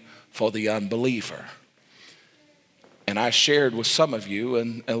sign for the unbeliever. And I shared with some of you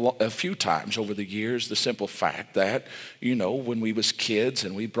and a few times over the years the simple fact that, when we was kids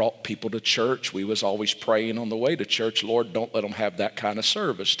and we brought people to church, we was always praying on the way to church, Lord, don't let them have that kind of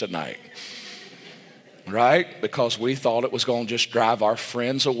service tonight. Right? Because we thought it was going to just drive our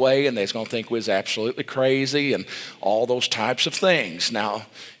friends away and they was going to think we was absolutely crazy and all those types of things. Now,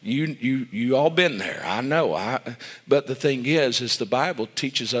 you all been there. I know. But the thing is the Bible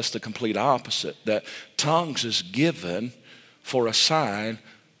teaches us the complete opposite, that tongues is given for a sign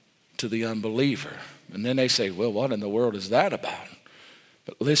to the unbeliever. And then they say, well, what in the world is that about?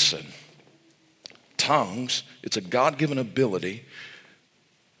 But listen, tongues, it's a God-given ability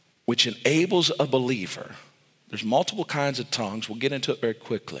which enables a believer. There's multiple kinds of tongues. We'll get into it very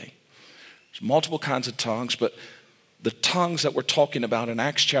quickly. There's multiple kinds of tongues, but the tongues that we're talking about in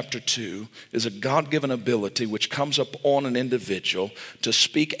Acts chapter 2 is a God-given ability which comes up on an individual to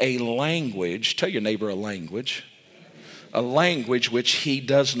speak a language. Tell your neighbor a language which he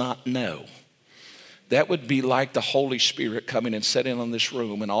does not know. That would be like the Holy Spirit coming and sitting in this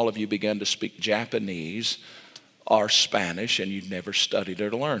room and all of you began to speak Japanese or Spanish and you'd never studied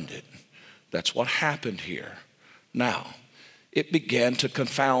or learned it. That's what happened here. Now, it began to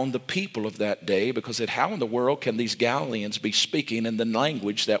confound the people of that day because how in the world can these Galileans be speaking in the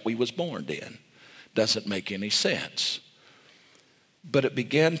language that we was born in? Doesn't make any sense. But it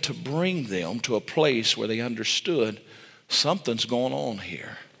began to bring them to a place where they understood something's going on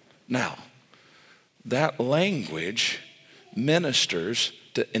here. Now, that language ministers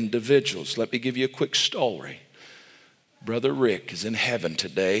to individuals. Let me give you a quick story. Brother Rick is in heaven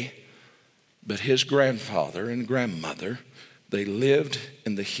today, but his grandfather and grandmother, they lived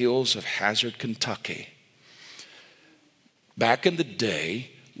in the hills of Hazard, Kentucky. Back in the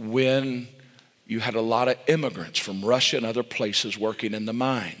day when you had a lot of immigrants from Russia and other places working in the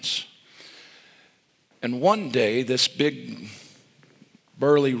mines. And one day, this big,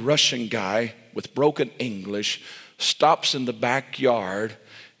 burly Russian guy with broken English stops in the backyard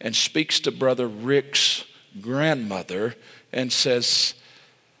and speaks to Brother Rick's grandmother and says,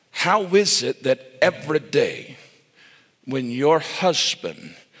 how is it that every day when your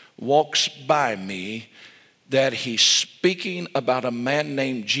husband walks by me that he's speaking about a man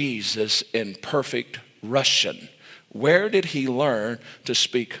named Jesus in perfect Russian? Where did he learn to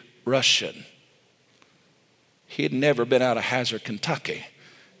speak Russian? He had never been out of Hazard, Kentucky.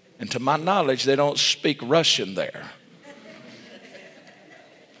 And to my knowledge, they don't speak Russian there.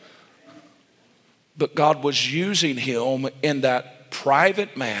 But God was using him in that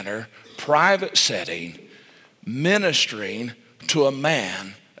private manner, private setting, ministering to a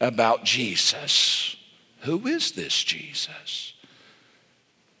man about Jesus. Who is this Jesus?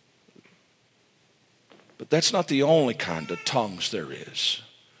 But that's not the only kind of tongues there is.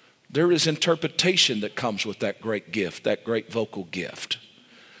 There is interpretation that comes with that great gift, that great vocal gift.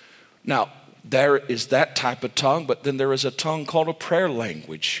 Now, there is that type of tongue, but then there is a tongue called a prayer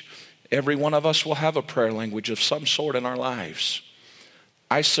language. Every one of us will have a prayer language of some sort in our lives.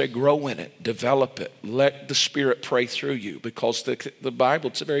 I say grow in it, develop it, let the Spirit pray through you, because the Bible,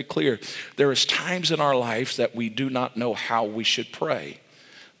 it's very clear. There is times in our lives that we do not know how we should pray.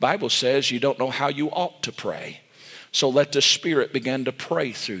 Bible says you don't know how you ought to pray. So let the Spirit begin to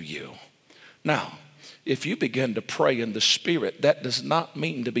pray through you. Now, if you begin to pray in the Spirit, that does not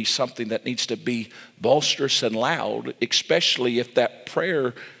mean to be something that needs to be boisterous and loud, especially if that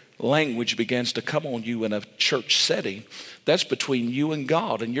prayer language begins to come on you in a church setting. That's between you and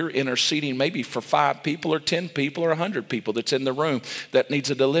God, and you're interceding maybe for 5 people or 10 people or 100 people that's in the room that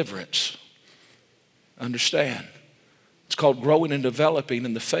needs a deliverance. Understand? It's called growing and developing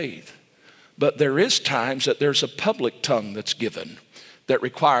in the faith. But there is times that there's a public tongue that's given that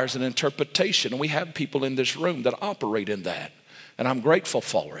requires an interpretation, and we have people in this room that operate in that, and I'm grateful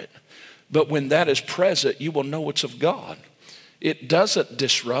for it. But when that is present, you will know it's of God. It doesn't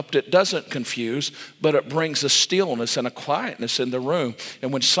disrupt, it doesn't confuse, but it brings a stillness and a quietness in the room.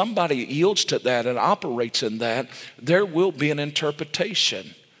 And when somebody yields to that and operates in that, there will be an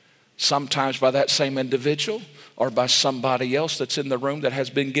interpretation. Sometimes by that same individual or by somebody else that's in the room that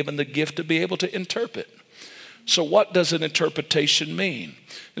has been given the gift to be able to interpret. So what does an interpretation mean?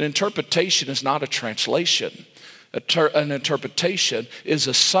 An interpretation is not a translation. An interpretation is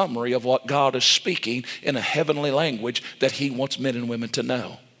a summary of what God is speaking in a heavenly language that he wants men and women to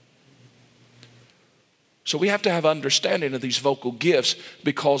know. So we have to have understanding of these vocal gifts,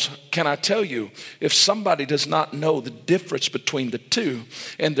 because can I tell you, if somebody does not know the difference between the two,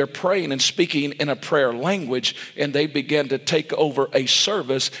 and they're praying and speaking in a prayer language, and they begin to take over a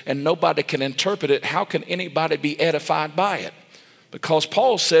service and nobody can interpret it, how can anybody be edified by it? Because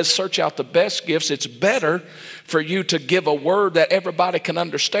Paul says, search out the best gifts. It's better for you to give a word that everybody can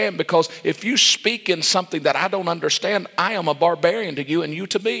understand, because if you speak in something that I don't understand, I am a barbarian to you and you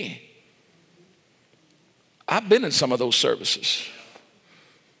to me. I've been in some of those services.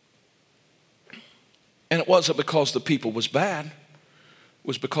 And it wasn't because the people was bad. It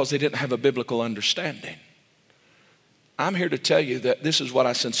was because they didn't have a biblical understanding. I'm here to tell you that this is what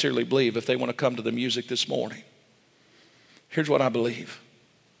I sincerely believe. If they want to come to the music this morning, here's what I believe.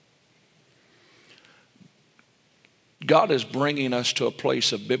 God is bringing us to a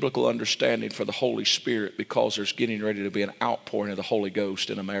place of biblical understanding for the Holy Spirit, because there's getting ready to be an outpouring of the Holy Ghost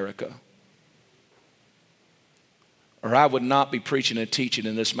in America. Or I would not be preaching and teaching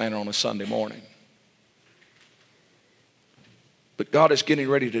in this manner on a Sunday morning. But God is getting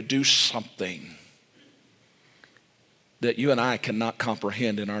ready to do something that you and I cannot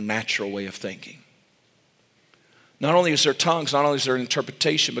comprehend in our natural way of thinking. Not only is there tongues, not only is there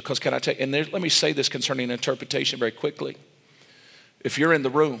interpretation, because can I tell you, and let me say this concerning interpretation very quickly. If you're in the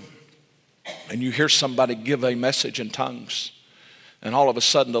room and you hear somebody give a message in tongues, and all of a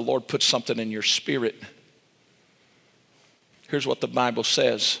sudden the Lord puts something in your spirit, here's what the Bible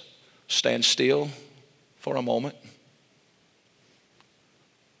says. Stand still for a moment.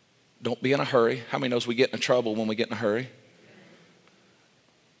 Don't be in a hurry. How many knows we get in trouble when we get in a hurry?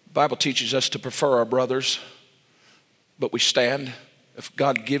 The Bible teaches us to prefer our brothers, but we stand. If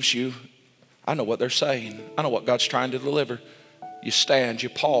God gives you, I know what they're saying. I know what God's trying to deliver. You stand, you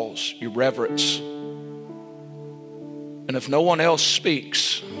pause, you reverence. And if no one else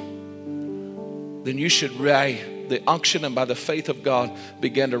speaks, then you should the unction and by the faith of God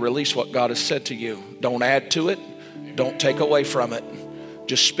begin to release what God has said to you. Don't add to it. Don't take away from it.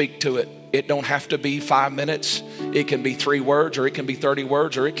 Just speak to it. It don't have to be 5 minutes. It can be 3 words, or it can be 30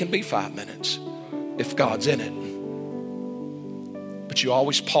 words, or it can be 5 minutes if God's in it. But you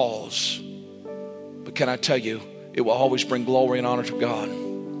always pause. But can I tell you, it will always bring glory and honor to God.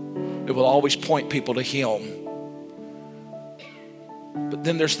 It will always point people to Him. But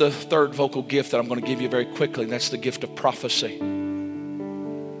then there's the third vocal gift that I'm going to give you very quickly, and that's the gift of prophecy.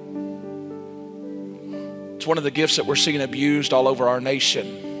 It's one of the gifts that we're seeing abused all over our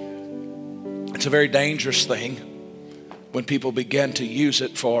nation. It's a very dangerous thing when people begin to use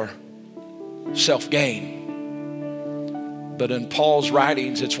it for self-gain. But in Paul's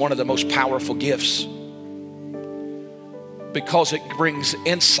writings, it's one of the most powerful gifts, because it brings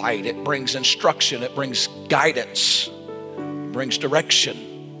insight, it brings instruction, it brings guidance, brings direction.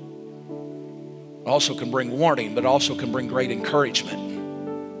 It also can bring warning, but also can bring great encouragement.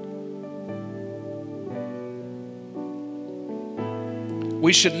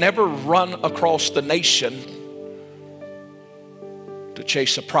 We should never run across the nation to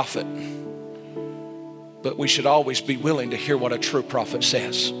chase a prophet, but we should always be willing to hear what a true prophet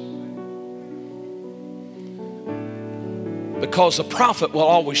says. Because the prophet will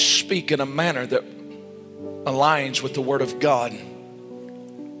always speak in a manner that aligns with the Word of God.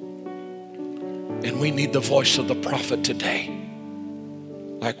 And we need the voice of the prophet today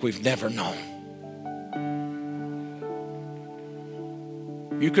like we've never known.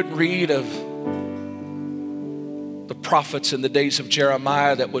 You could read of the prophets in the days of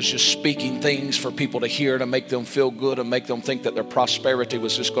Jeremiah that was just speaking things for people to hear, to make them feel good and make them think that their prosperity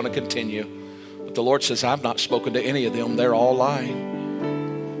was just going to continue. But the Lord says, I've not spoken to any of them. They're all lying.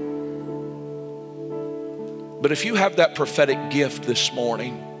 But if you have that prophetic gift this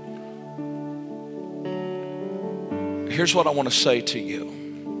morning, here's what I want to say to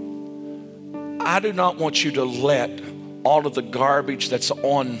you. I do not want you to let all of the garbage that's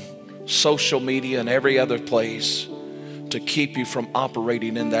on social media and every other place to keep you from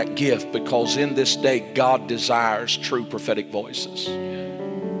operating in that gift, because in this day, God desires true prophetic voices.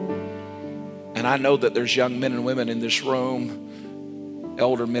 And I know that there's young men and women in this room,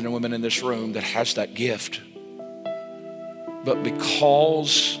 elder men and women in this room that has that gift. But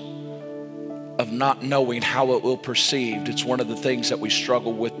because of not knowing how it will be perceived, it's one of the things that we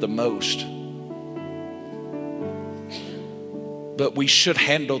struggle with the most. But we should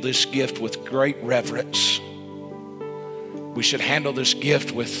handle this gift with great reverence. We should handle this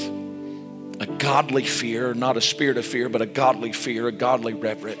gift with a godly fear, not a spirit of fear, but a godly fear, a godly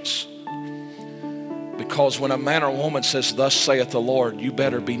reverence. Because when a man or woman says, thus saith the Lord, you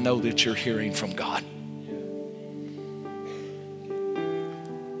better know that you're hearing from God.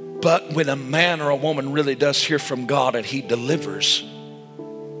 But when a man or a woman really does hear from God and he delivers,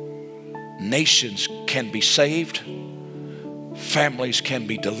 nations can be saved, families can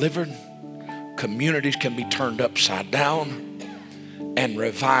be delivered, communities can be turned upside down, and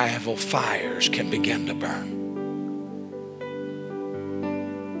revival fires can begin to burn.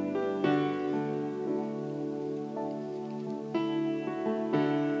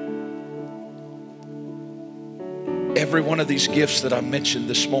 Every one of these gifts that I mentioned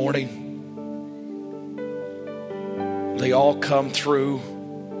this morning, they all come through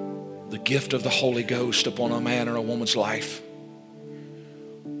the gift of the Holy Ghost upon a man or a woman's life.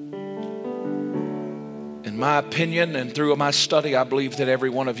 In my opinion and through my study, I believe that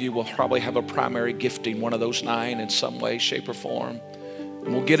every one of you will probably have a primary gifting, one of those 9 in some way, shape, or form.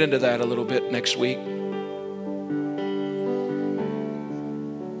 And we'll get into that a little bit next week.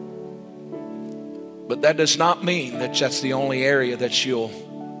 But that does not mean that that's the only area that you'll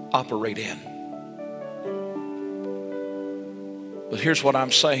operate in. But here's what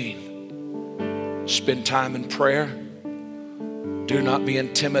I'm saying. Spend time in prayer. Do not be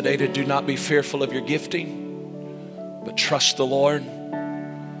intimidated. Do not be fearful of your gifting. But trust the Lord.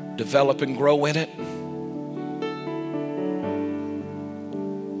 Develop and grow in it.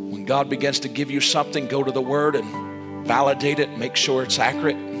 When God begins to give you something, go to the Word and validate it. Make sure it's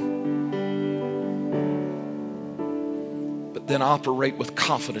accurate. Then operate with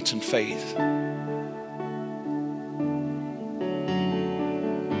confidence and faith.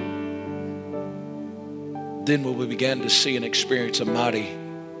 Then will we begin to see and experience a mighty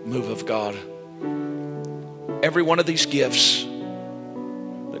move of God. Every one of these gifts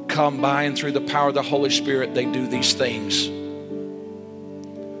that come by and through the power of the Holy Spirit, they do these things.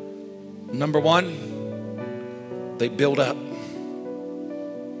 Number one, they build up.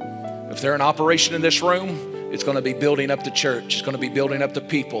 If they're in operation in this room, it's going to be building up the church. It's going to be building up the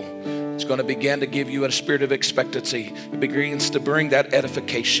people. It's going to begin to give you a spirit of expectancy. It begins to bring that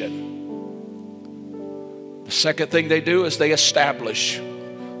edification. The second thing they do is they establish.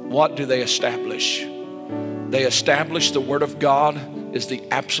 What do they establish? They establish the Word of God is the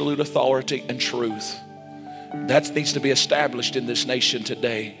absolute authority and truth. That needs to be established in this nation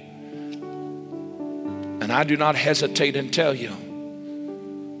today. And I do not hesitate and tell you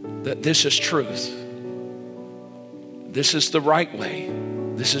that this is truth. This is the right way.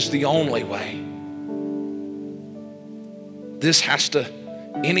 This is the only way. This has to,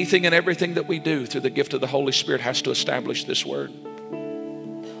 anything and everything that we do through the gift of the Holy Spirit has to establish this word.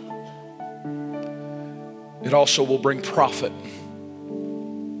 It also will bring profit.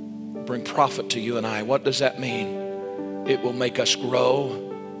 Bring profit to you and I. What does that mean? It will make us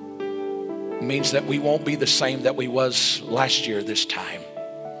grow. It means that we won't be the same that we was last year this time.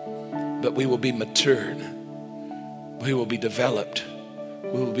 But we will be matured. We will be developed.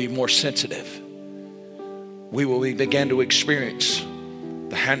 We will be more sensitive. We will begin to experience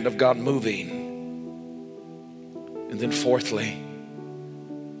the hand of God moving. And then fourthly,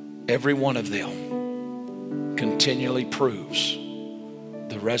 every one of them continually proves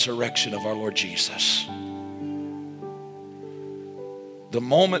the resurrection of our Lord Jesus. The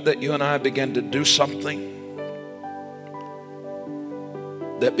moment that you and I begin to do something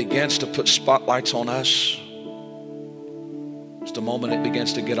that begins to put spotlights on us, it's the moment it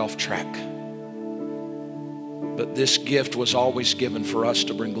begins to get off track. But this gift was always given for us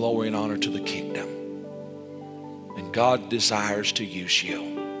to bring glory and honor to the kingdom. And God desires to use you.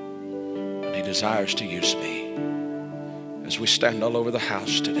 And He desires to use me. As we stand all over the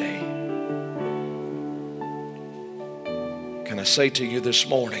house today, can I say to you this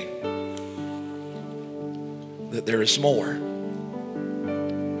morning that there is more.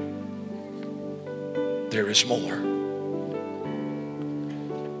 There is more.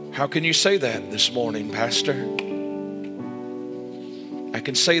 How can you say that this morning, Pastor? I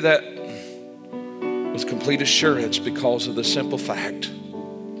can say that with complete assurance because of the simple fact.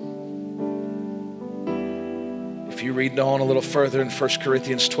 If you read on a little further in 1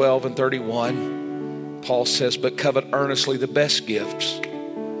 Corinthians 12 and 31, Paul says, but covet earnestly the best gifts,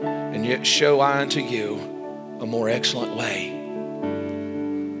 and yet show I unto you a more excellent way.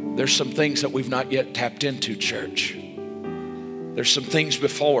 There's some things that we've not yet tapped into, church. There's some things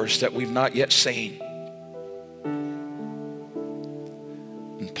before us that we've not yet seen.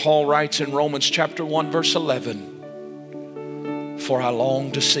 And Paul writes in Romans chapter 1 verse 11, for I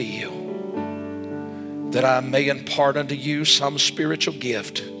long to see you, that I may impart unto you some spiritual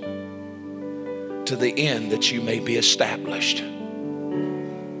gift, to the end that you may be established.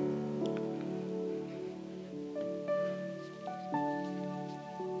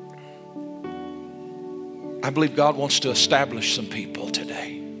 I believe God wants to establish some people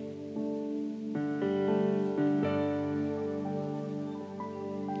today.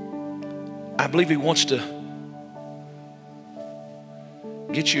 I believe He wants to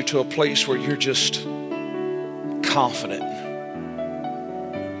get you to a place where you're just confident.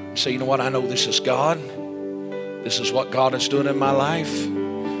 Say, you know what? I know this is God. This is what God is doing in my life.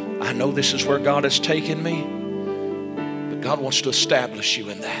 I know this is where God has taken me. But God wants to establish you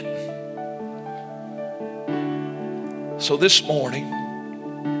in that. So this morning,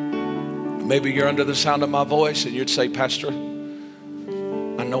 maybe you're under the sound of my voice and you'd say, Pastor, I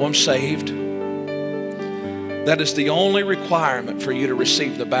know I'm saved. That is the only requirement for you to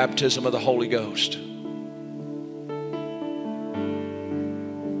receive the baptism of the Holy Ghost.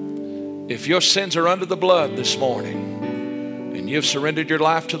 If your sins are under the blood this morning and you've surrendered your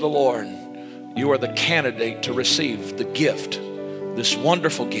life to the Lord, you are the candidate to receive the gift, this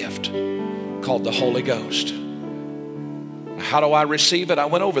wonderful gift called the Holy Ghost. How do I receive it? I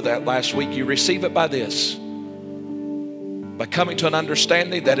went over that last week. You receive it by this. By coming to an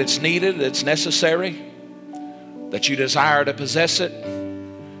understanding that it's needed, it's necessary, that you desire to possess it,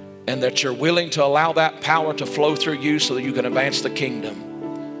 and that you're willing to allow that power to flow through you so that you can advance the kingdom.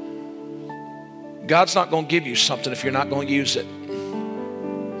 God's not going to give you something if you're not going to use it.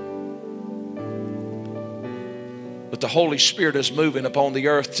 But the Holy Spirit is moving upon the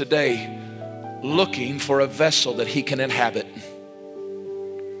earth today, looking for a vessel that He can inhabit.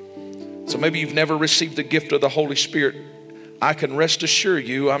 So maybe you've never received the gift of the Holy Spirit. I can rest assure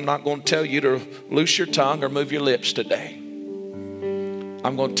you, I'm not going to tell you to loose your tongue or move your lips today.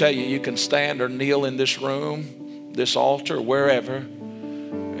 I'm going to tell you, you can stand or kneel in this room, this altar, wherever,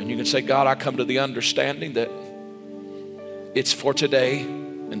 and you can say, God, I come to the understanding that it's for today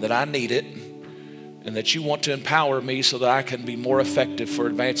and that I need it, and that you want to empower me so that I can be more effective for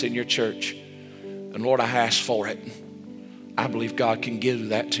advancing your church. And Lord, I ask for it. I believe God can give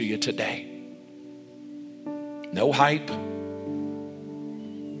that to you today. No hype.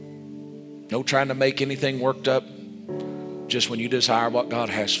 No trying to make anything worked up. Just when you desire what God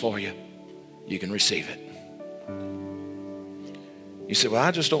has for you, you can receive it. You say, well,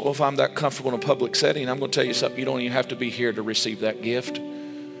 I just don't know if I'm that comfortable in a public setting. I'm going to tell you something. You don't even have to be here to receive that gift.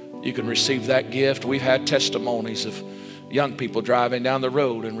 You can receive that gift. We've had testimonies of young people driving down the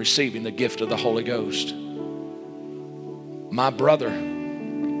road and receiving the gift of the Holy Ghost. My brother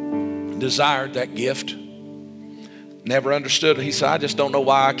desired that gift. Never understood it. He said, I just don't know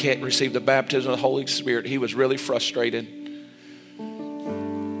why I can't receive the baptism of the Holy Spirit. He was really frustrated.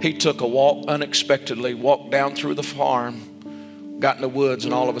 He took a walk unexpectedly, walked down through the farm, got in the woods,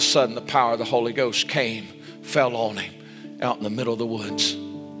 and all of a sudden the power of the Holy Ghost came, fell on him out in the middle of the woods.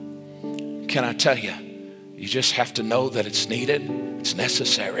 Can I tell you, you just have to know that it's needed, it's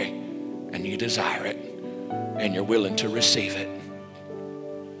necessary, and you desire it, and you're willing to receive it.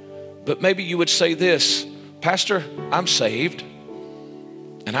 But maybe you would say this, Pastor, I'm saved,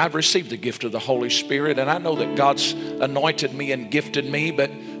 and I've received the gift of the Holy Spirit, and I know that God's anointed me and gifted me,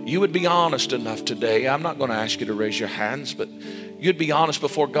 but you would be honest enough today. I'm not going to ask you to raise your hands, but you'd be honest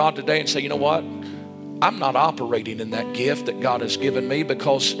before God today and say, you know what? I'm not operating in that gift that God has given me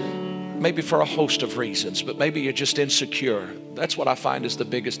because maybe for a host of reasons, but maybe you're just insecure. That's what I find is the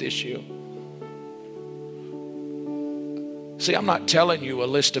biggest issue. See, I'm not telling you a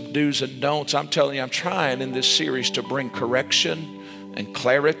list of do's and don'ts. I'm telling you, I'm trying in this series to bring correction and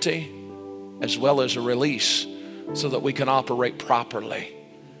clarity as well as a release so that we can operate properly.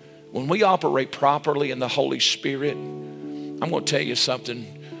 When we operate properly in the Holy Spirit, I'm going to tell you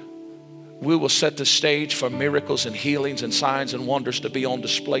something. We will set the stage for miracles and healings and signs and wonders to be on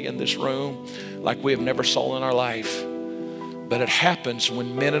display in this room like we have never saw in our life. But it happens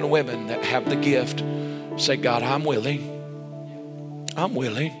when men and women that have the gift say, God, I'm willing. I'm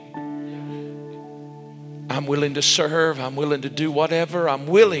willing. I'm willing to serve. I'm willing to do whatever I'm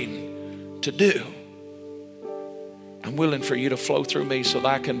willing to do. I'm willing for you to flow through me so that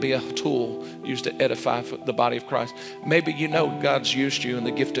I can be a tool used to edify the body of Christ. Maybe you know God's used you in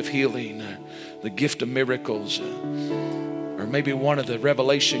the gift of healing, the gift of miracles, or maybe one of the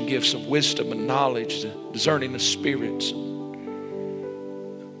revelation gifts of wisdom and knowledge, discerning the spirits.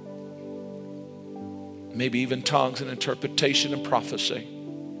 Maybe even tongues and interpretation and prophecy.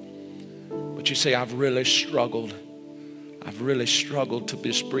 But you say, I've really struggled. I've really struggled to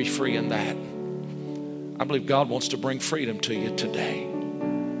be free in that. I believe God wants to bring freedom to you today.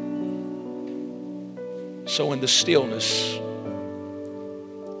 So in the stillness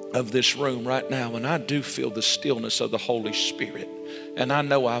of this room right now, and I do feel the stillness of the Holy Spirit, and I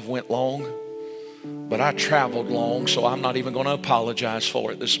know I've went long, but I traveled long, so I'm not even going to apologize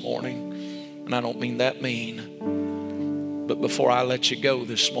for it this morning. And I don't mean that mean. But before I let you go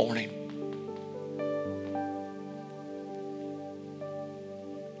this morning,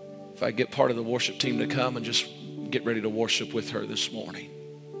 if I get part of the worship team to come and just get ready to worship with her this morning.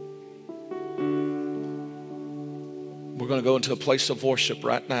 We're going to go into a place of worship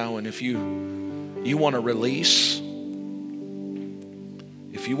right now. And if you want to release,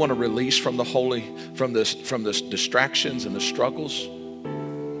 if you want to release from the from the distractions and the struggles,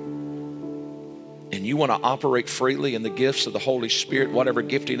 and you want to operate freely in the gifts of the Holy Spirit, whatever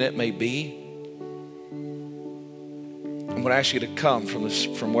gifting it may be, I'm going to ask you to come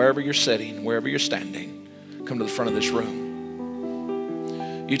from wherever you're sitting, wherever you're standing, come to the front of this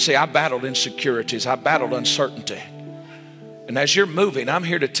room. You'd say, I battled insecurities, I battled uncertainty. And as you're moving, I'm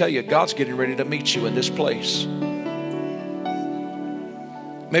here to tell you, God's getting ready to meet you in this place.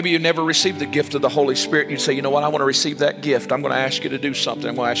 Maybe you never received the gift of the Holy Spirit, and you'd say, you know what, I want to receive that gift. I'm going to ask you to do something.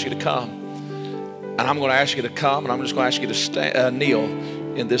 I'm going to ask you to come. And I'm going to ask you to come, and I'm just going to ask you to kneel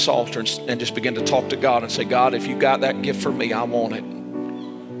in this altar and just begin to talk to God and say, God, if you got that gift for me, I want it.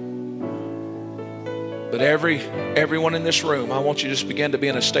 But everyone in this room, I want you to just begin to be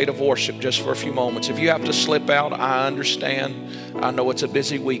in a state of worship just for a few moments. If you have to slip out, I understand. I know it's a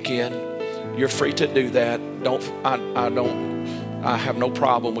busy weekend. You're free to do that. I have no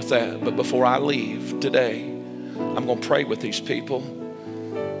problem with that. But before I leave today, I'm going to pray with these people.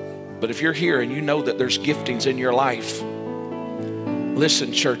 But if you're here and you know that there's giftings in your life,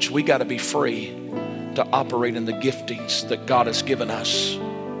 listen, church, we got to be free to operate in the giftings that God has given us.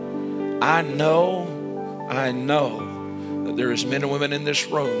 I know that there is men and women in this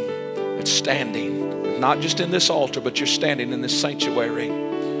room that's standing, not just in this altar, but you're standing in this sanctuary.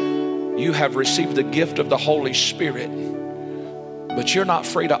 You have received the gift of the Holy Spirit, but you're not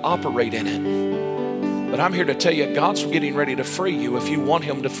free to operate in it. But I'm here to tell you, God's getting ready to free you if you want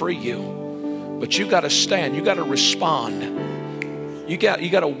Him to free you. But you got to stand, you got to respond. You got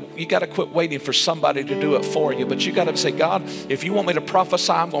to quit waiting for somebody to do it for you. But you got to say, God, if you want me to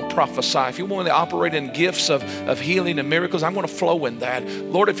prophesy, I'm going to prophesy. If you want me to operate in gifts of healing and miracles, I'm going to flow in that.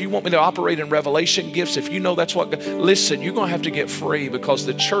 Lord, if you want me to operate in revelation gifts, if you know that's what, listen, you're going to have to get free because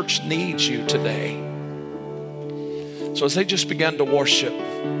the church needs you today. So as they just began to worship,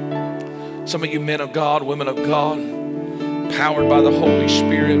 some of you men of God, women of God, powered by the Holy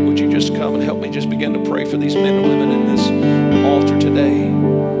Spirit, would you just come and help me just begin to pray for these men and women in this altar today?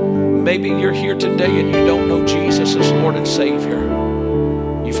 Maybe you're here today and you don't know Jesus as Lord and Savior.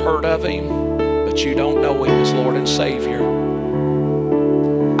 You've heard of Him, but you don't know Him as Lord and Savior.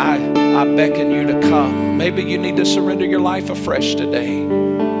 I beckon you to come. Maybe you need to surrender your life afresh today.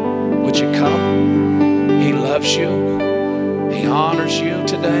 Would you come? He loves you. He honors you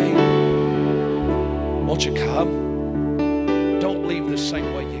today. Won't you come? Don't leave the same